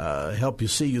help you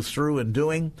see you through in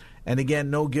doing. And again,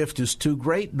 no gift is too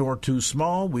great nor too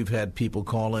small. We've had people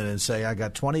call in and say, I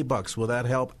got $20. Will that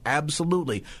help?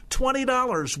 Absolutely.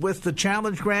 $20 with the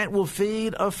Challenge Grant will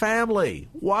feed a family.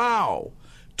 Wow.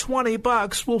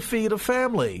 $20 will feed a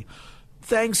family.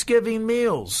 Thanksgiving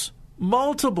meals.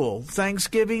 Multiple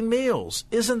Thanksgiving meals.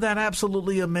 Isn't that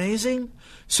absolutely amazing?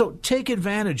 So take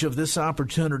advantage of this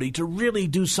opportunity to really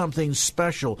do something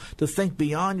special, to think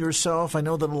beyond yourself. I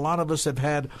know that a lot of us have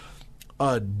had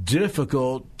a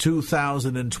difficult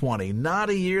 2020.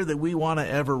 Not a year that we want to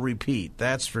ever repeat,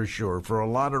 that's for sure, for a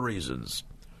lot of reasons.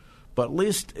 But at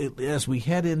least as we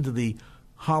head into the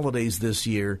holidays this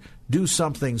year, do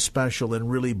something special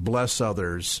and really bless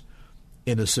others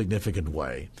in a significant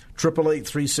way.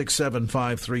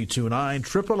 888-367-5329,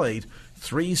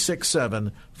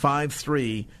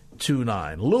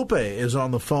 1-800-367-5329. Lupe is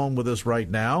on the phone with us right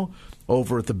now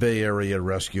over at the Bay Area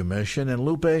Rescue Mission. And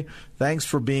Lupe, thanks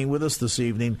for being with us this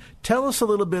evening. Tell us a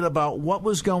little bit about what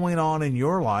was going on in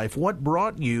your life. What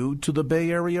brought you to the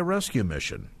Bay Area Rescue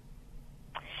Mission?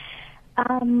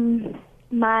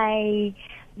 My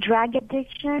drug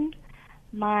addiction,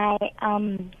 my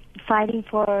fighting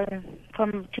to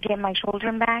get my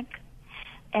children back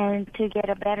and to get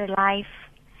a better life.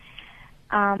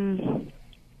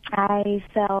 I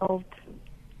felt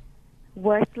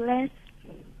worthless.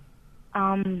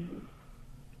 I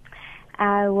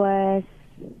was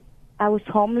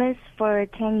homeless for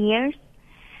 10 years,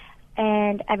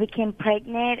 and I became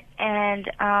pregnant.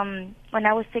 And when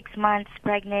I was 6 months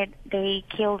pregnant, they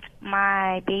killed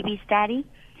my baby's daddy.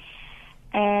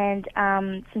 And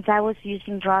since I was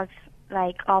using drugs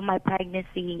like all my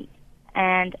pregnancy,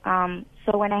 and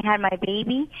so when I had my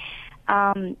baby,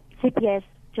 CPS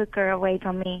took her away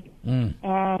from me.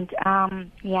 And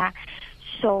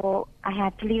so I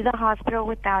had to leave the hospital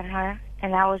without her,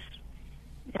 and that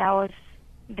was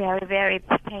very, very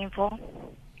painful.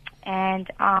 And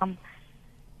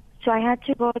so I had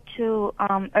to go to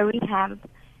a rehab,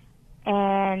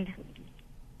 and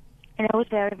it was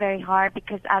very, very hard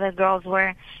because other girls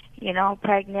were,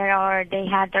 pregnant, or they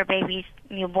had their babies,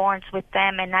 newborns with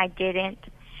them, and I didn't.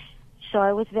 So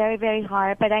it was very, very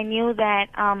hard. But I knew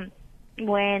that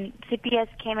when CPS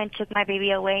came and took my baby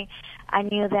away, I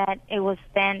knew that it was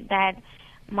then that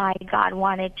my God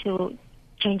wanted to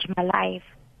change my life,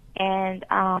 and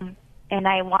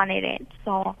I wanted it.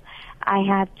 So I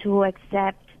had to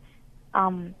accept,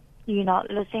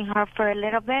 losing her for a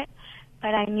little bit,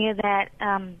 but I knew that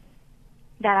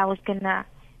that I was gonna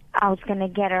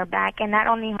get her back, and not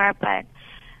only her, but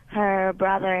her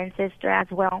brother and sister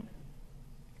as well.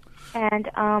 And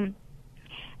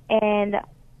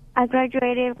I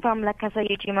graduated from La Casa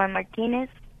Eugenia Martinez,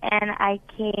 and I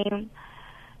came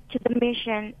to the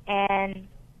mission, and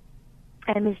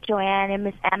Miss Joanne and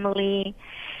Miss Emily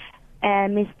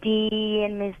and Miss Dee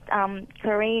and Miss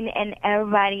Corinne and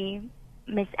everybody,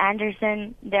 Miss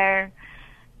Anderson, they're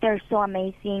so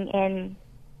amazing,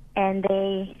 and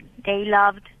they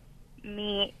loved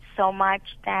me so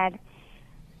much that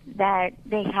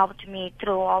they helped me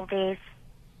through all these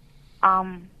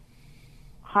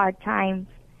hard times.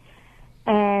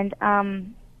 And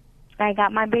I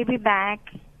got my baby back,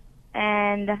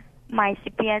 and my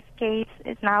CPS case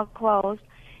is now closed.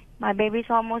 My baby's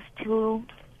almost 2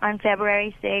 on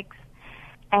February 6th,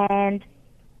 and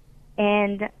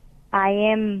I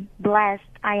am blessed.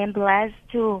 I am blessed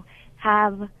to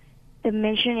have the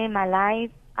mission in my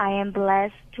life. I am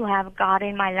blessed to have God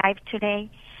in my life today,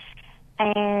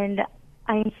 and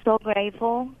I'm so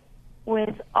grateful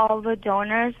with all the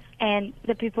donors and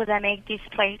the people that make this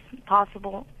place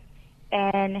possible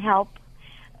and help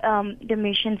the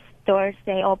mission doors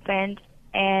stay opened,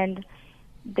 and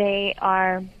I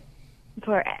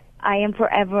am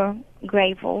forever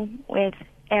grateful with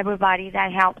everybody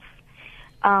that helps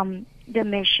the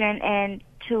mission and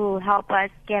to help us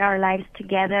get our lives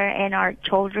together and our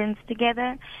children's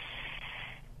together.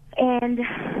 And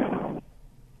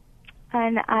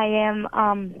I am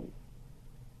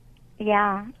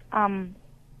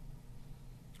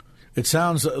It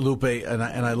sounds, Lupe, and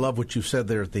I love what you said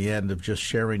there at the end of just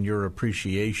sharing your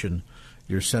appreciation,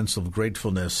 your sense of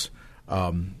gratefulness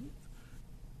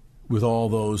with all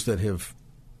those that have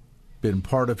been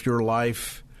part of your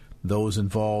life, those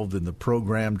involved in the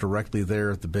program directly there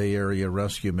at the Bay Area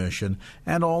Rescue Mission,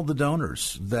 and all the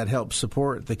donors that help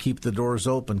support, that keep the doors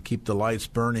open, keep the lights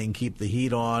burning, keep the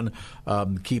heat on,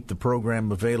 keep the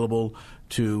program available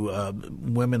to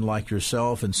women like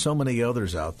yourself and so many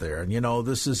others out there. And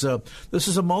this is a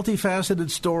multifaceted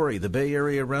story. The Bay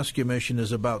Area Rescue Mission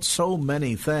is about so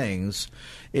many things.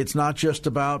 It's not just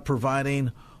about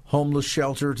providing homeless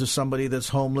shelter to somebody that's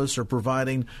homeless, or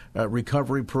providing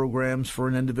recovery programs for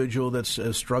an individual that's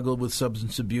struggled with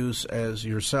substance abuse as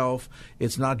yourself.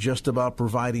 It's not just about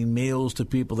providing meals to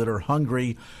people that are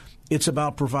hungry. It's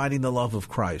about providing the love of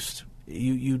Christ.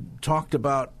 You talked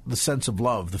about the sense of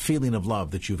love, the feeling of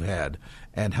love that you've had,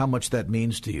 and how much that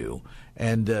means to you.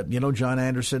 And, John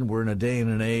Anderson, we're in a day and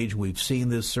an age, we've seen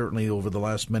this certainly over the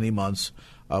last many months,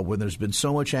 when there's been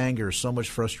so much anger, so much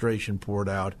frustration poured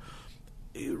out,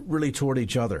 really toward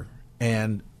each other.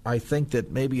 And I think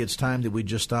that maybe it's time that we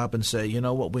just stop and say,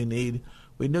 what we need?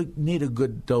 We need a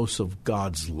good dose of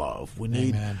God's love. We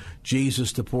need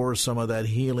Jesus to pour some of that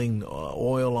healing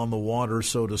oil on the water,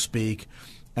 so to speak.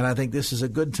 And I think this is a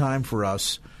good time for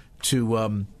us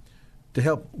to to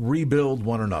help rebuild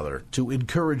one another, to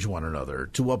encourage one another,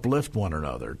 to uplift one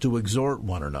another, to exhort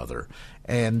one another.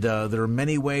 And there are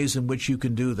many ways in which you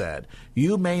can do that.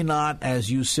 You may not, as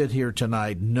you sit here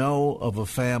tonight, know of a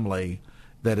family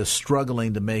that is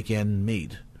struggling to make ends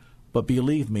meet. But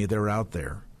believe me, they're out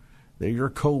there. They're your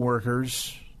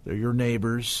coworkers. They're your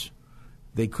neighbors.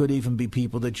 They could even be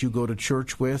people that you go to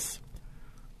church with.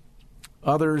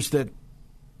 Others that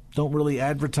don't really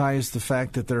advertise the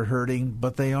fact that they're hurting,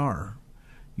 but they are.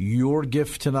 Your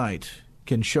gift tonight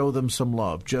can show them some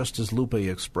love, just as Lupe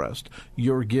expressed.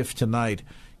 Your gift tonight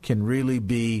can really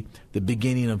be the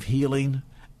beginning of healing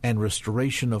and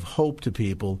restoration of hope to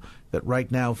people that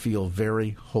right now feel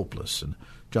very hopeless. And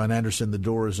John Anderson, the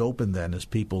door is open then as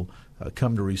people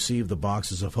come to receive the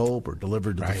boxes of hope or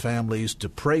delivered to the families, to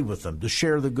pray with them, to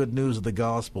share the good news of the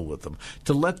gospel with them,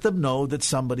 to let them know that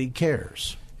somebody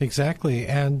cares. Exactly.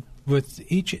 And with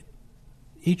each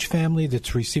family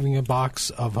that's receiving a box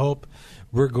of hope,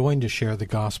 we're going to share the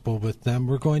gospel with them.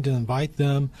 We're going to invite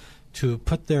them to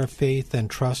put their faith and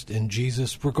trust in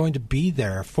Jesus. We're going to be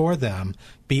there for them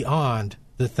beyond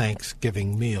the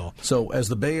Thanksgiving meal. So as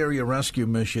the Bay Area Rescue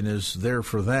Mission is there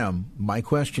for them, my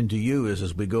question to you is,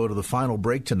 as we go to the final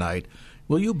break tonight,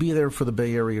 will you be there for the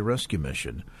Bay Area Rescue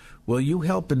Mission? Will you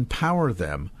help empower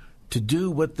them to do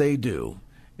what they do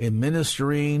in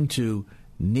ministering to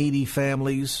needy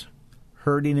families,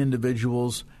 hurting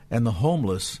individuals, and the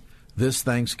homeless this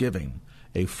Thanksgiving?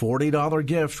 A $40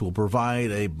 gift will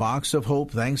provide a Box of Hope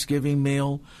Thanksgiving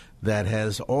meal that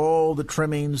has all the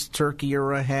trimmings, turkey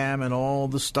or a ham, and all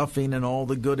the stuffing and all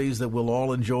the goodies that we'll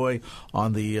all enjoy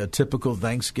on the typical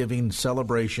Thanksgiving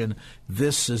celebration.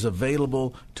 This is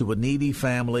available to a needy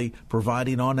family,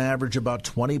 providing on average about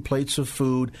 20 plates of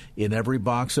food in every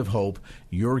Box of Hope.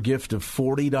 Your gift of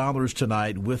 $40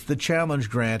 tonight with the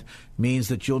challenge grant means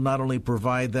that you'll not only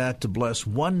provide that to bless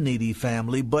one needy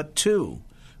family, but two.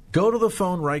 Go to the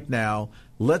phone right now.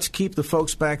 Let's keep the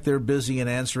folks back there busy and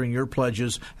answering your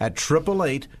pledges at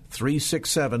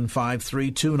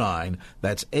 888-367-5329.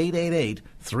 That's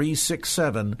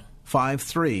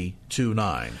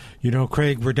 888-367-5329. You know,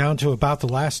 Craig, we're down to about the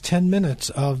last 10 minutes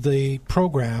of the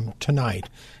program tonight.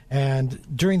 And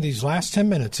during these last 10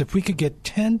 minutes, if we could get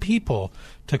 10 people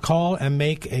to call and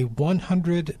make a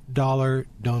 $100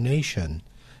 donation,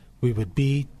 we would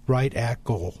be right at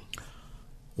goal.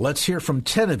 Let's hear from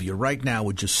 10 of you right now.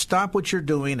 Would you stop what you're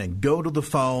doing and go to the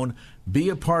phone? Be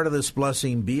a part of this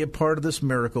blessing. Be a part of this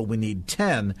miracle. We need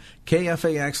 10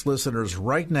 KFAX listeners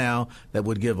right now that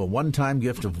would give a one-time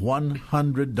gift of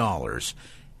 $100.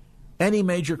 Any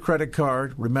major credit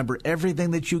card. Remember,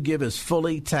 everything that you give is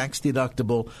fully tax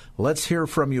deductible. Let's hear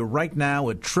from you right now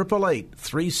at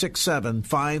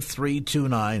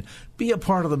 888-367-5329. Be a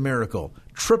part of the miracle.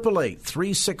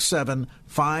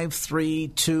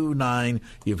 888-367-5329.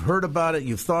 You've heard about it.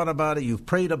 You've thought about it. You've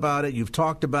prayed about it. You've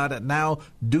talked about it. Now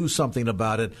do something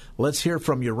about it. Let's hear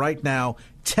from you right now.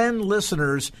 10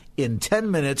 listeners in 10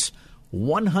 minutes.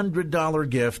 $100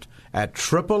 gift at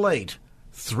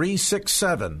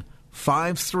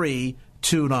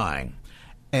 888-367-5329.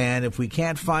 And if we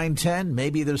can't find 10,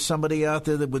 maybe there's somebody out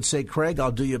there that would say, Craig,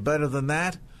 I'll do you better than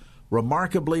that.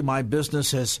 Remarkably, my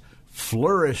business has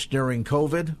flourished during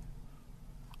COVID.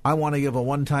 I want to give a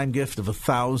one-time gift of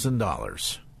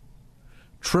 $1,000.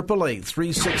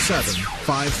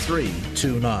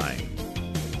 888-367-5329.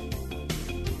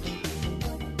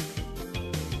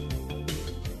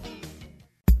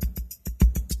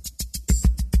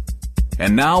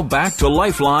 And now back to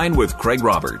Lifeline with Craig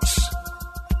Roberts.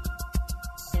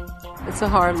 It's a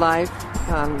hard life.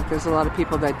 There's a lot of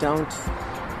people that don't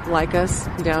like us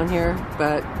down here,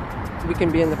 but we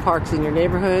can be in the parks in your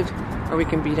neighborhood, or we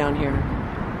can be down here.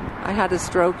 I had a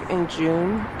stroke in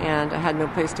June, and I had no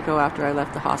place to go after I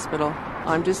left the hospital.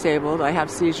 I'm disabled. I have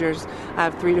seizures. I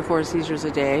have 3 to 4 seizures a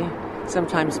day,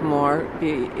 sometimes more,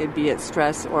 be it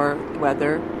stress or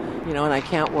weather, and I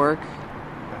can't work,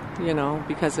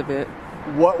 because of it.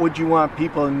 What would you want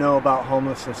people to know about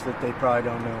homelessness that they probably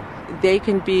don't know? They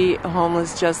can be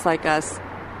homeless just like us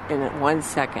in 1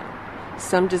 second.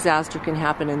 Some disaster can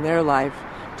happen in their life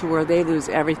to where they lose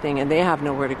everything and they have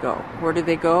nowhere to go. Where do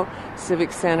they go?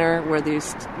 Civic Center, where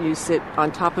you sit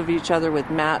on top of each other with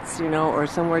mats, or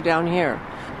somewhere down here.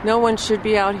 No one should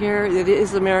be out here. It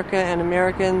is America and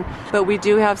American, but we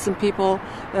do have some people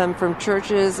from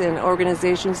churches and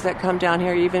organizations that come down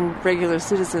here, even regular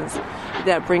citizens,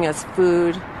 that bring us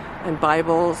food and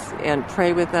Bibles and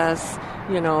pray with us.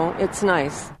 It's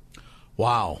nice.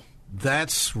 Wow,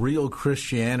 that's real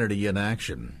Christianity in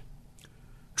action.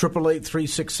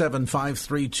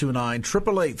 888-367-5329,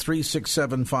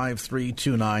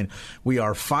 888-367-5329. We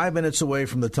are 5 minutes away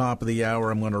from the top of the hour.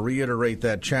 I'm going to reiterate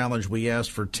that challenge. We asked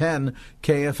for 10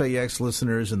 KFAX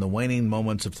listeners in the waning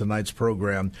moments of tonight's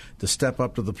program to step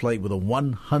up to the plate with a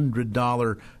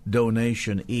 $100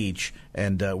 donation each.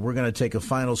 And we're going to take a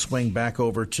final swing back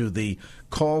over to the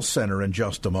call center in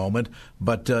just a moment.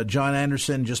 But, John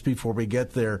Anderson, just before we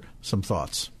get there, some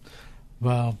thoughts.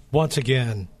 Well, once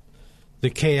again, the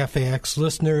KFAX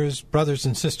listeners, brothers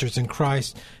and sisters in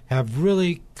Christ, have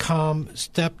really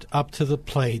stepped up to the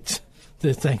plate,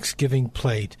 the Thanksgiving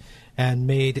plate, and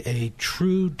made a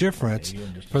true difference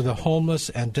for the homeless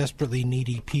and desperately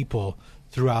needy people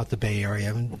throughout the Bay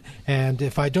Area. And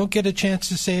if I don't get a chance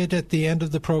to say it at the end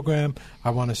of the program,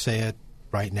 I want to say it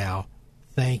right now.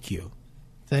 Thank you.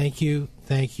 Thank you.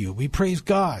 Thank you. We praise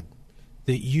God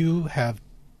that you have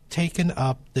taken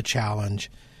up the challenge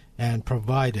and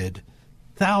provided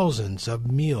thousands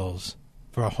of meals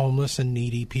for homeless and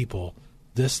needy people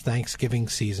this Thanksgiving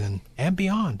season and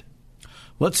beyond.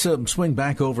 Let's swing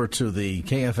back over to the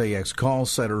KFAX call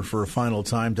center for a final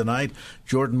time tonight.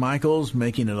 Jordan Michaels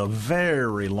making it a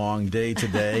very long day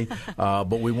today,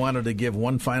 but we wanted to give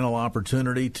one final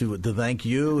opportunity to thank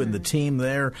you and the team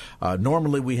there.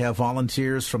 Normally we have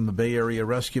volunteers from the Bay Area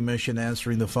Rescue Mission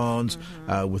answering the phones.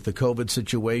 With the COVID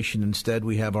situation, instead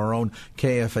we have our own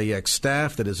KFAX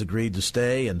staff that has agreed to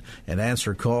stay and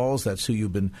answer calls. That's who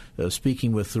you've been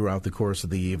speaking with throughout the course of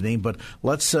the evening. But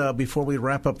let's, before we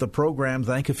wrap up the program,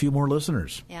 thank a few more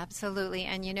listeners. Absolutely.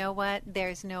 And you know what?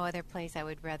 There's no other place I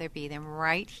would rather be than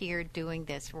right here doing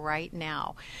this right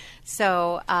now.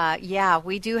 So,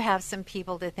 we do have some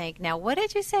people to thank. Now, what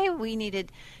did you say? We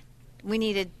needed 10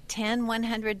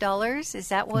 $100? Is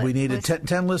that what? We needed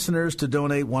 10 listeners to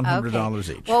donate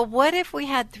 $100 each. Well, what if we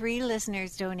had 3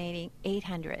 listeners donating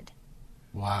 $800?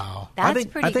 Wow. That's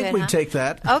pretty good. I think we'd take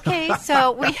that. Okay,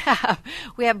 so we have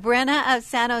Brenna of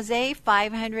San Jose,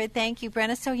 $500. Thank you,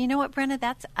 Brenna. So you know what, Brenna?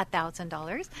 That's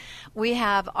 $1,000. We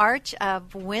have Arch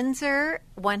of Windsor,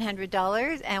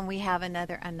 $100, and we have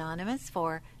another anonymous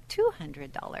for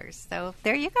 $200. So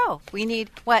there you go. We need,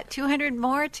 200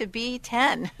 more to be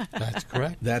 10. That's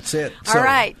correct. That's it. All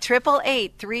right,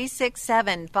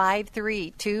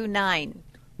 888-367-5329.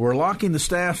 We're locking the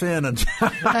staff in, and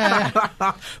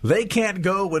they can't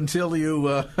go until we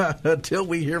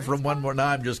hear from one more. No,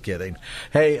 I'm just kidding.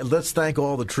 Hey, let's thank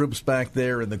all the troops back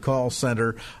there in the call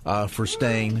center for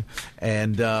staying,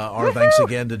 and our thanks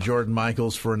again to Jordan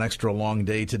Michaels for an extra long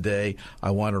day today.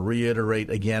 I want to reiterate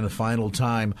again a final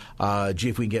time,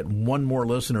 if we get one more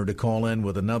listener to call in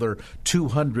with another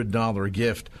 $200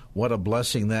 gift, what a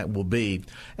blessing that will be.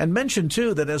 And mention,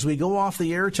 too, that as we go off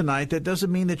the air tonight, that doesn't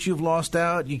mean that you've lost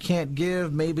out. You can't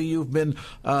give. Maybe you've been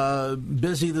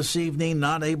busy this evening,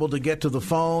 not able to get to the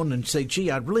phone and say,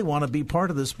 gee, I really want to be part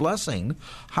of this blessing.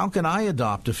 How can I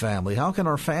adopt a family? How can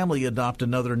our family adopt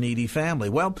another needy family?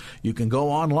 Well, you can go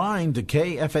online to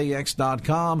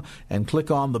KFAX.com and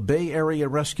click on the Bay Area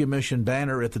Rescue Mission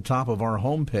banner at the top of our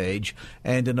homepage.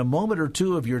 And in a moment or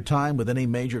two of your time with any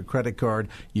major credit card,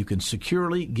 you can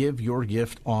securely give your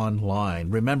gift online.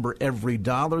 Remember, every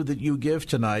dollar that you give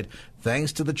tonight,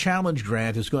 thanks to the challenge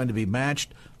grant, is going to be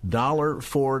matched dollar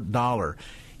for dollar.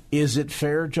 Is it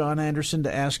fair, John Anderson,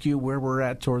 to ask you where we're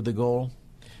at toward the goal?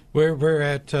 We're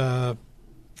at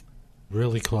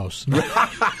really close.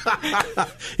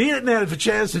 He didn't have a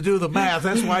chance to do the math.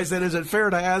 That's why I said, is it fair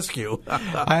to ask you?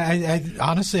 I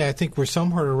honestly, I think we're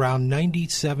somewhere around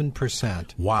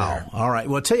 97%. Wow. There. All right.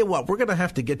 Well, I'll tell you what, we're going to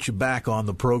have to get you back on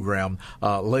the program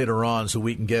later on so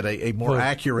we can get a more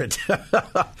accurate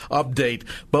update.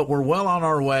 But we're well on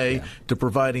our way to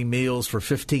providing meals for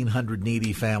 1,500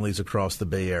 needy families across the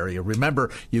Bay Area. Remember,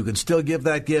 you can still give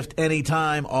that gift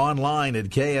anytime online at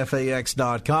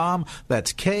KFAX.com.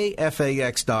 That's KFAX.com,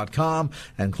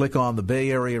 and click on the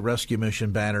Bay Area Rescue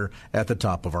Mission banner at the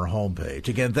top of our homepage.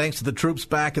 Again, thanks to the troops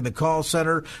back in the call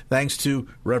center. Thanks to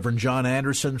Reverend John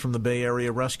Anderson from the Bay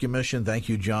Area Rescue Mission. Thank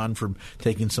you, John, for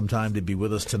taking some time to be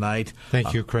with us tonight.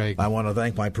 Thank you, Craig. I want to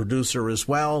thank my producer as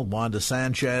well, Wanda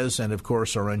Sanchez, and, of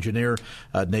course, our engineer,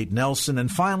 Nate Nelson.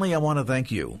 And finally, I want to thank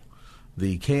you,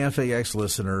 the KFAX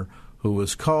listener who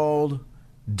was called,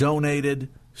 donated,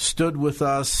 stood with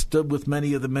us, stood with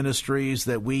many of the ministries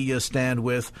that we stand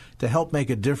with to help make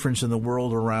a difference in the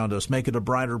world around us, make it a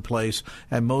brighter place,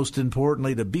 and most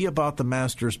importantly, to be about the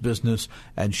Master's business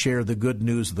and share the good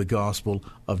news of the gospel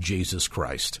of Jesus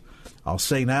Christ. I'll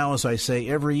say now, as I say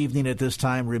every evening at this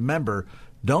time, remember,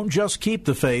 don't just keep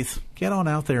the faith, get on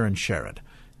out there and share it.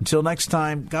 Until next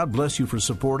time, God bless you for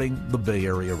supporting the Bay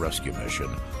Area Rescue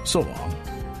Mission. So long.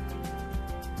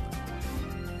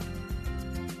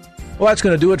 Well, that's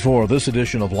going to do it for this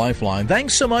edition of Lifeline.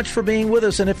 Thanks so much for being with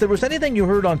us. And if there was anything you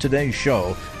heard on today's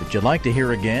show that you'd like to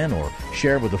hear again or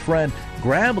share with a friend,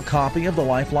 grab a copy of the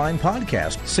Lifeline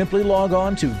podcast. Simply log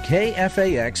on to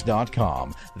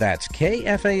KFAX.com. That's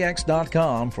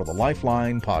KFAX.com for the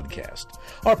Lifeline podcast.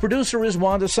 Our producer is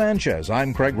Wanda Sanchez.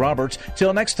 I'm Craig Roberts.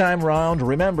 Till next time round,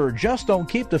 remember, just don't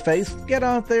keep the faith. Get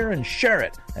out there and share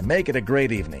it and make it a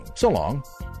great evening. So long.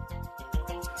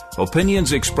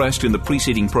 Opinions expressed in the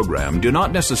preceding program do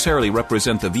not necessarily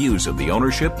represent the views of the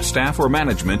ownership, staff, or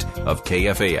management of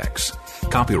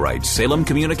KFAX. Copyright Salem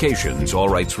Communications, all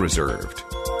rights reserved.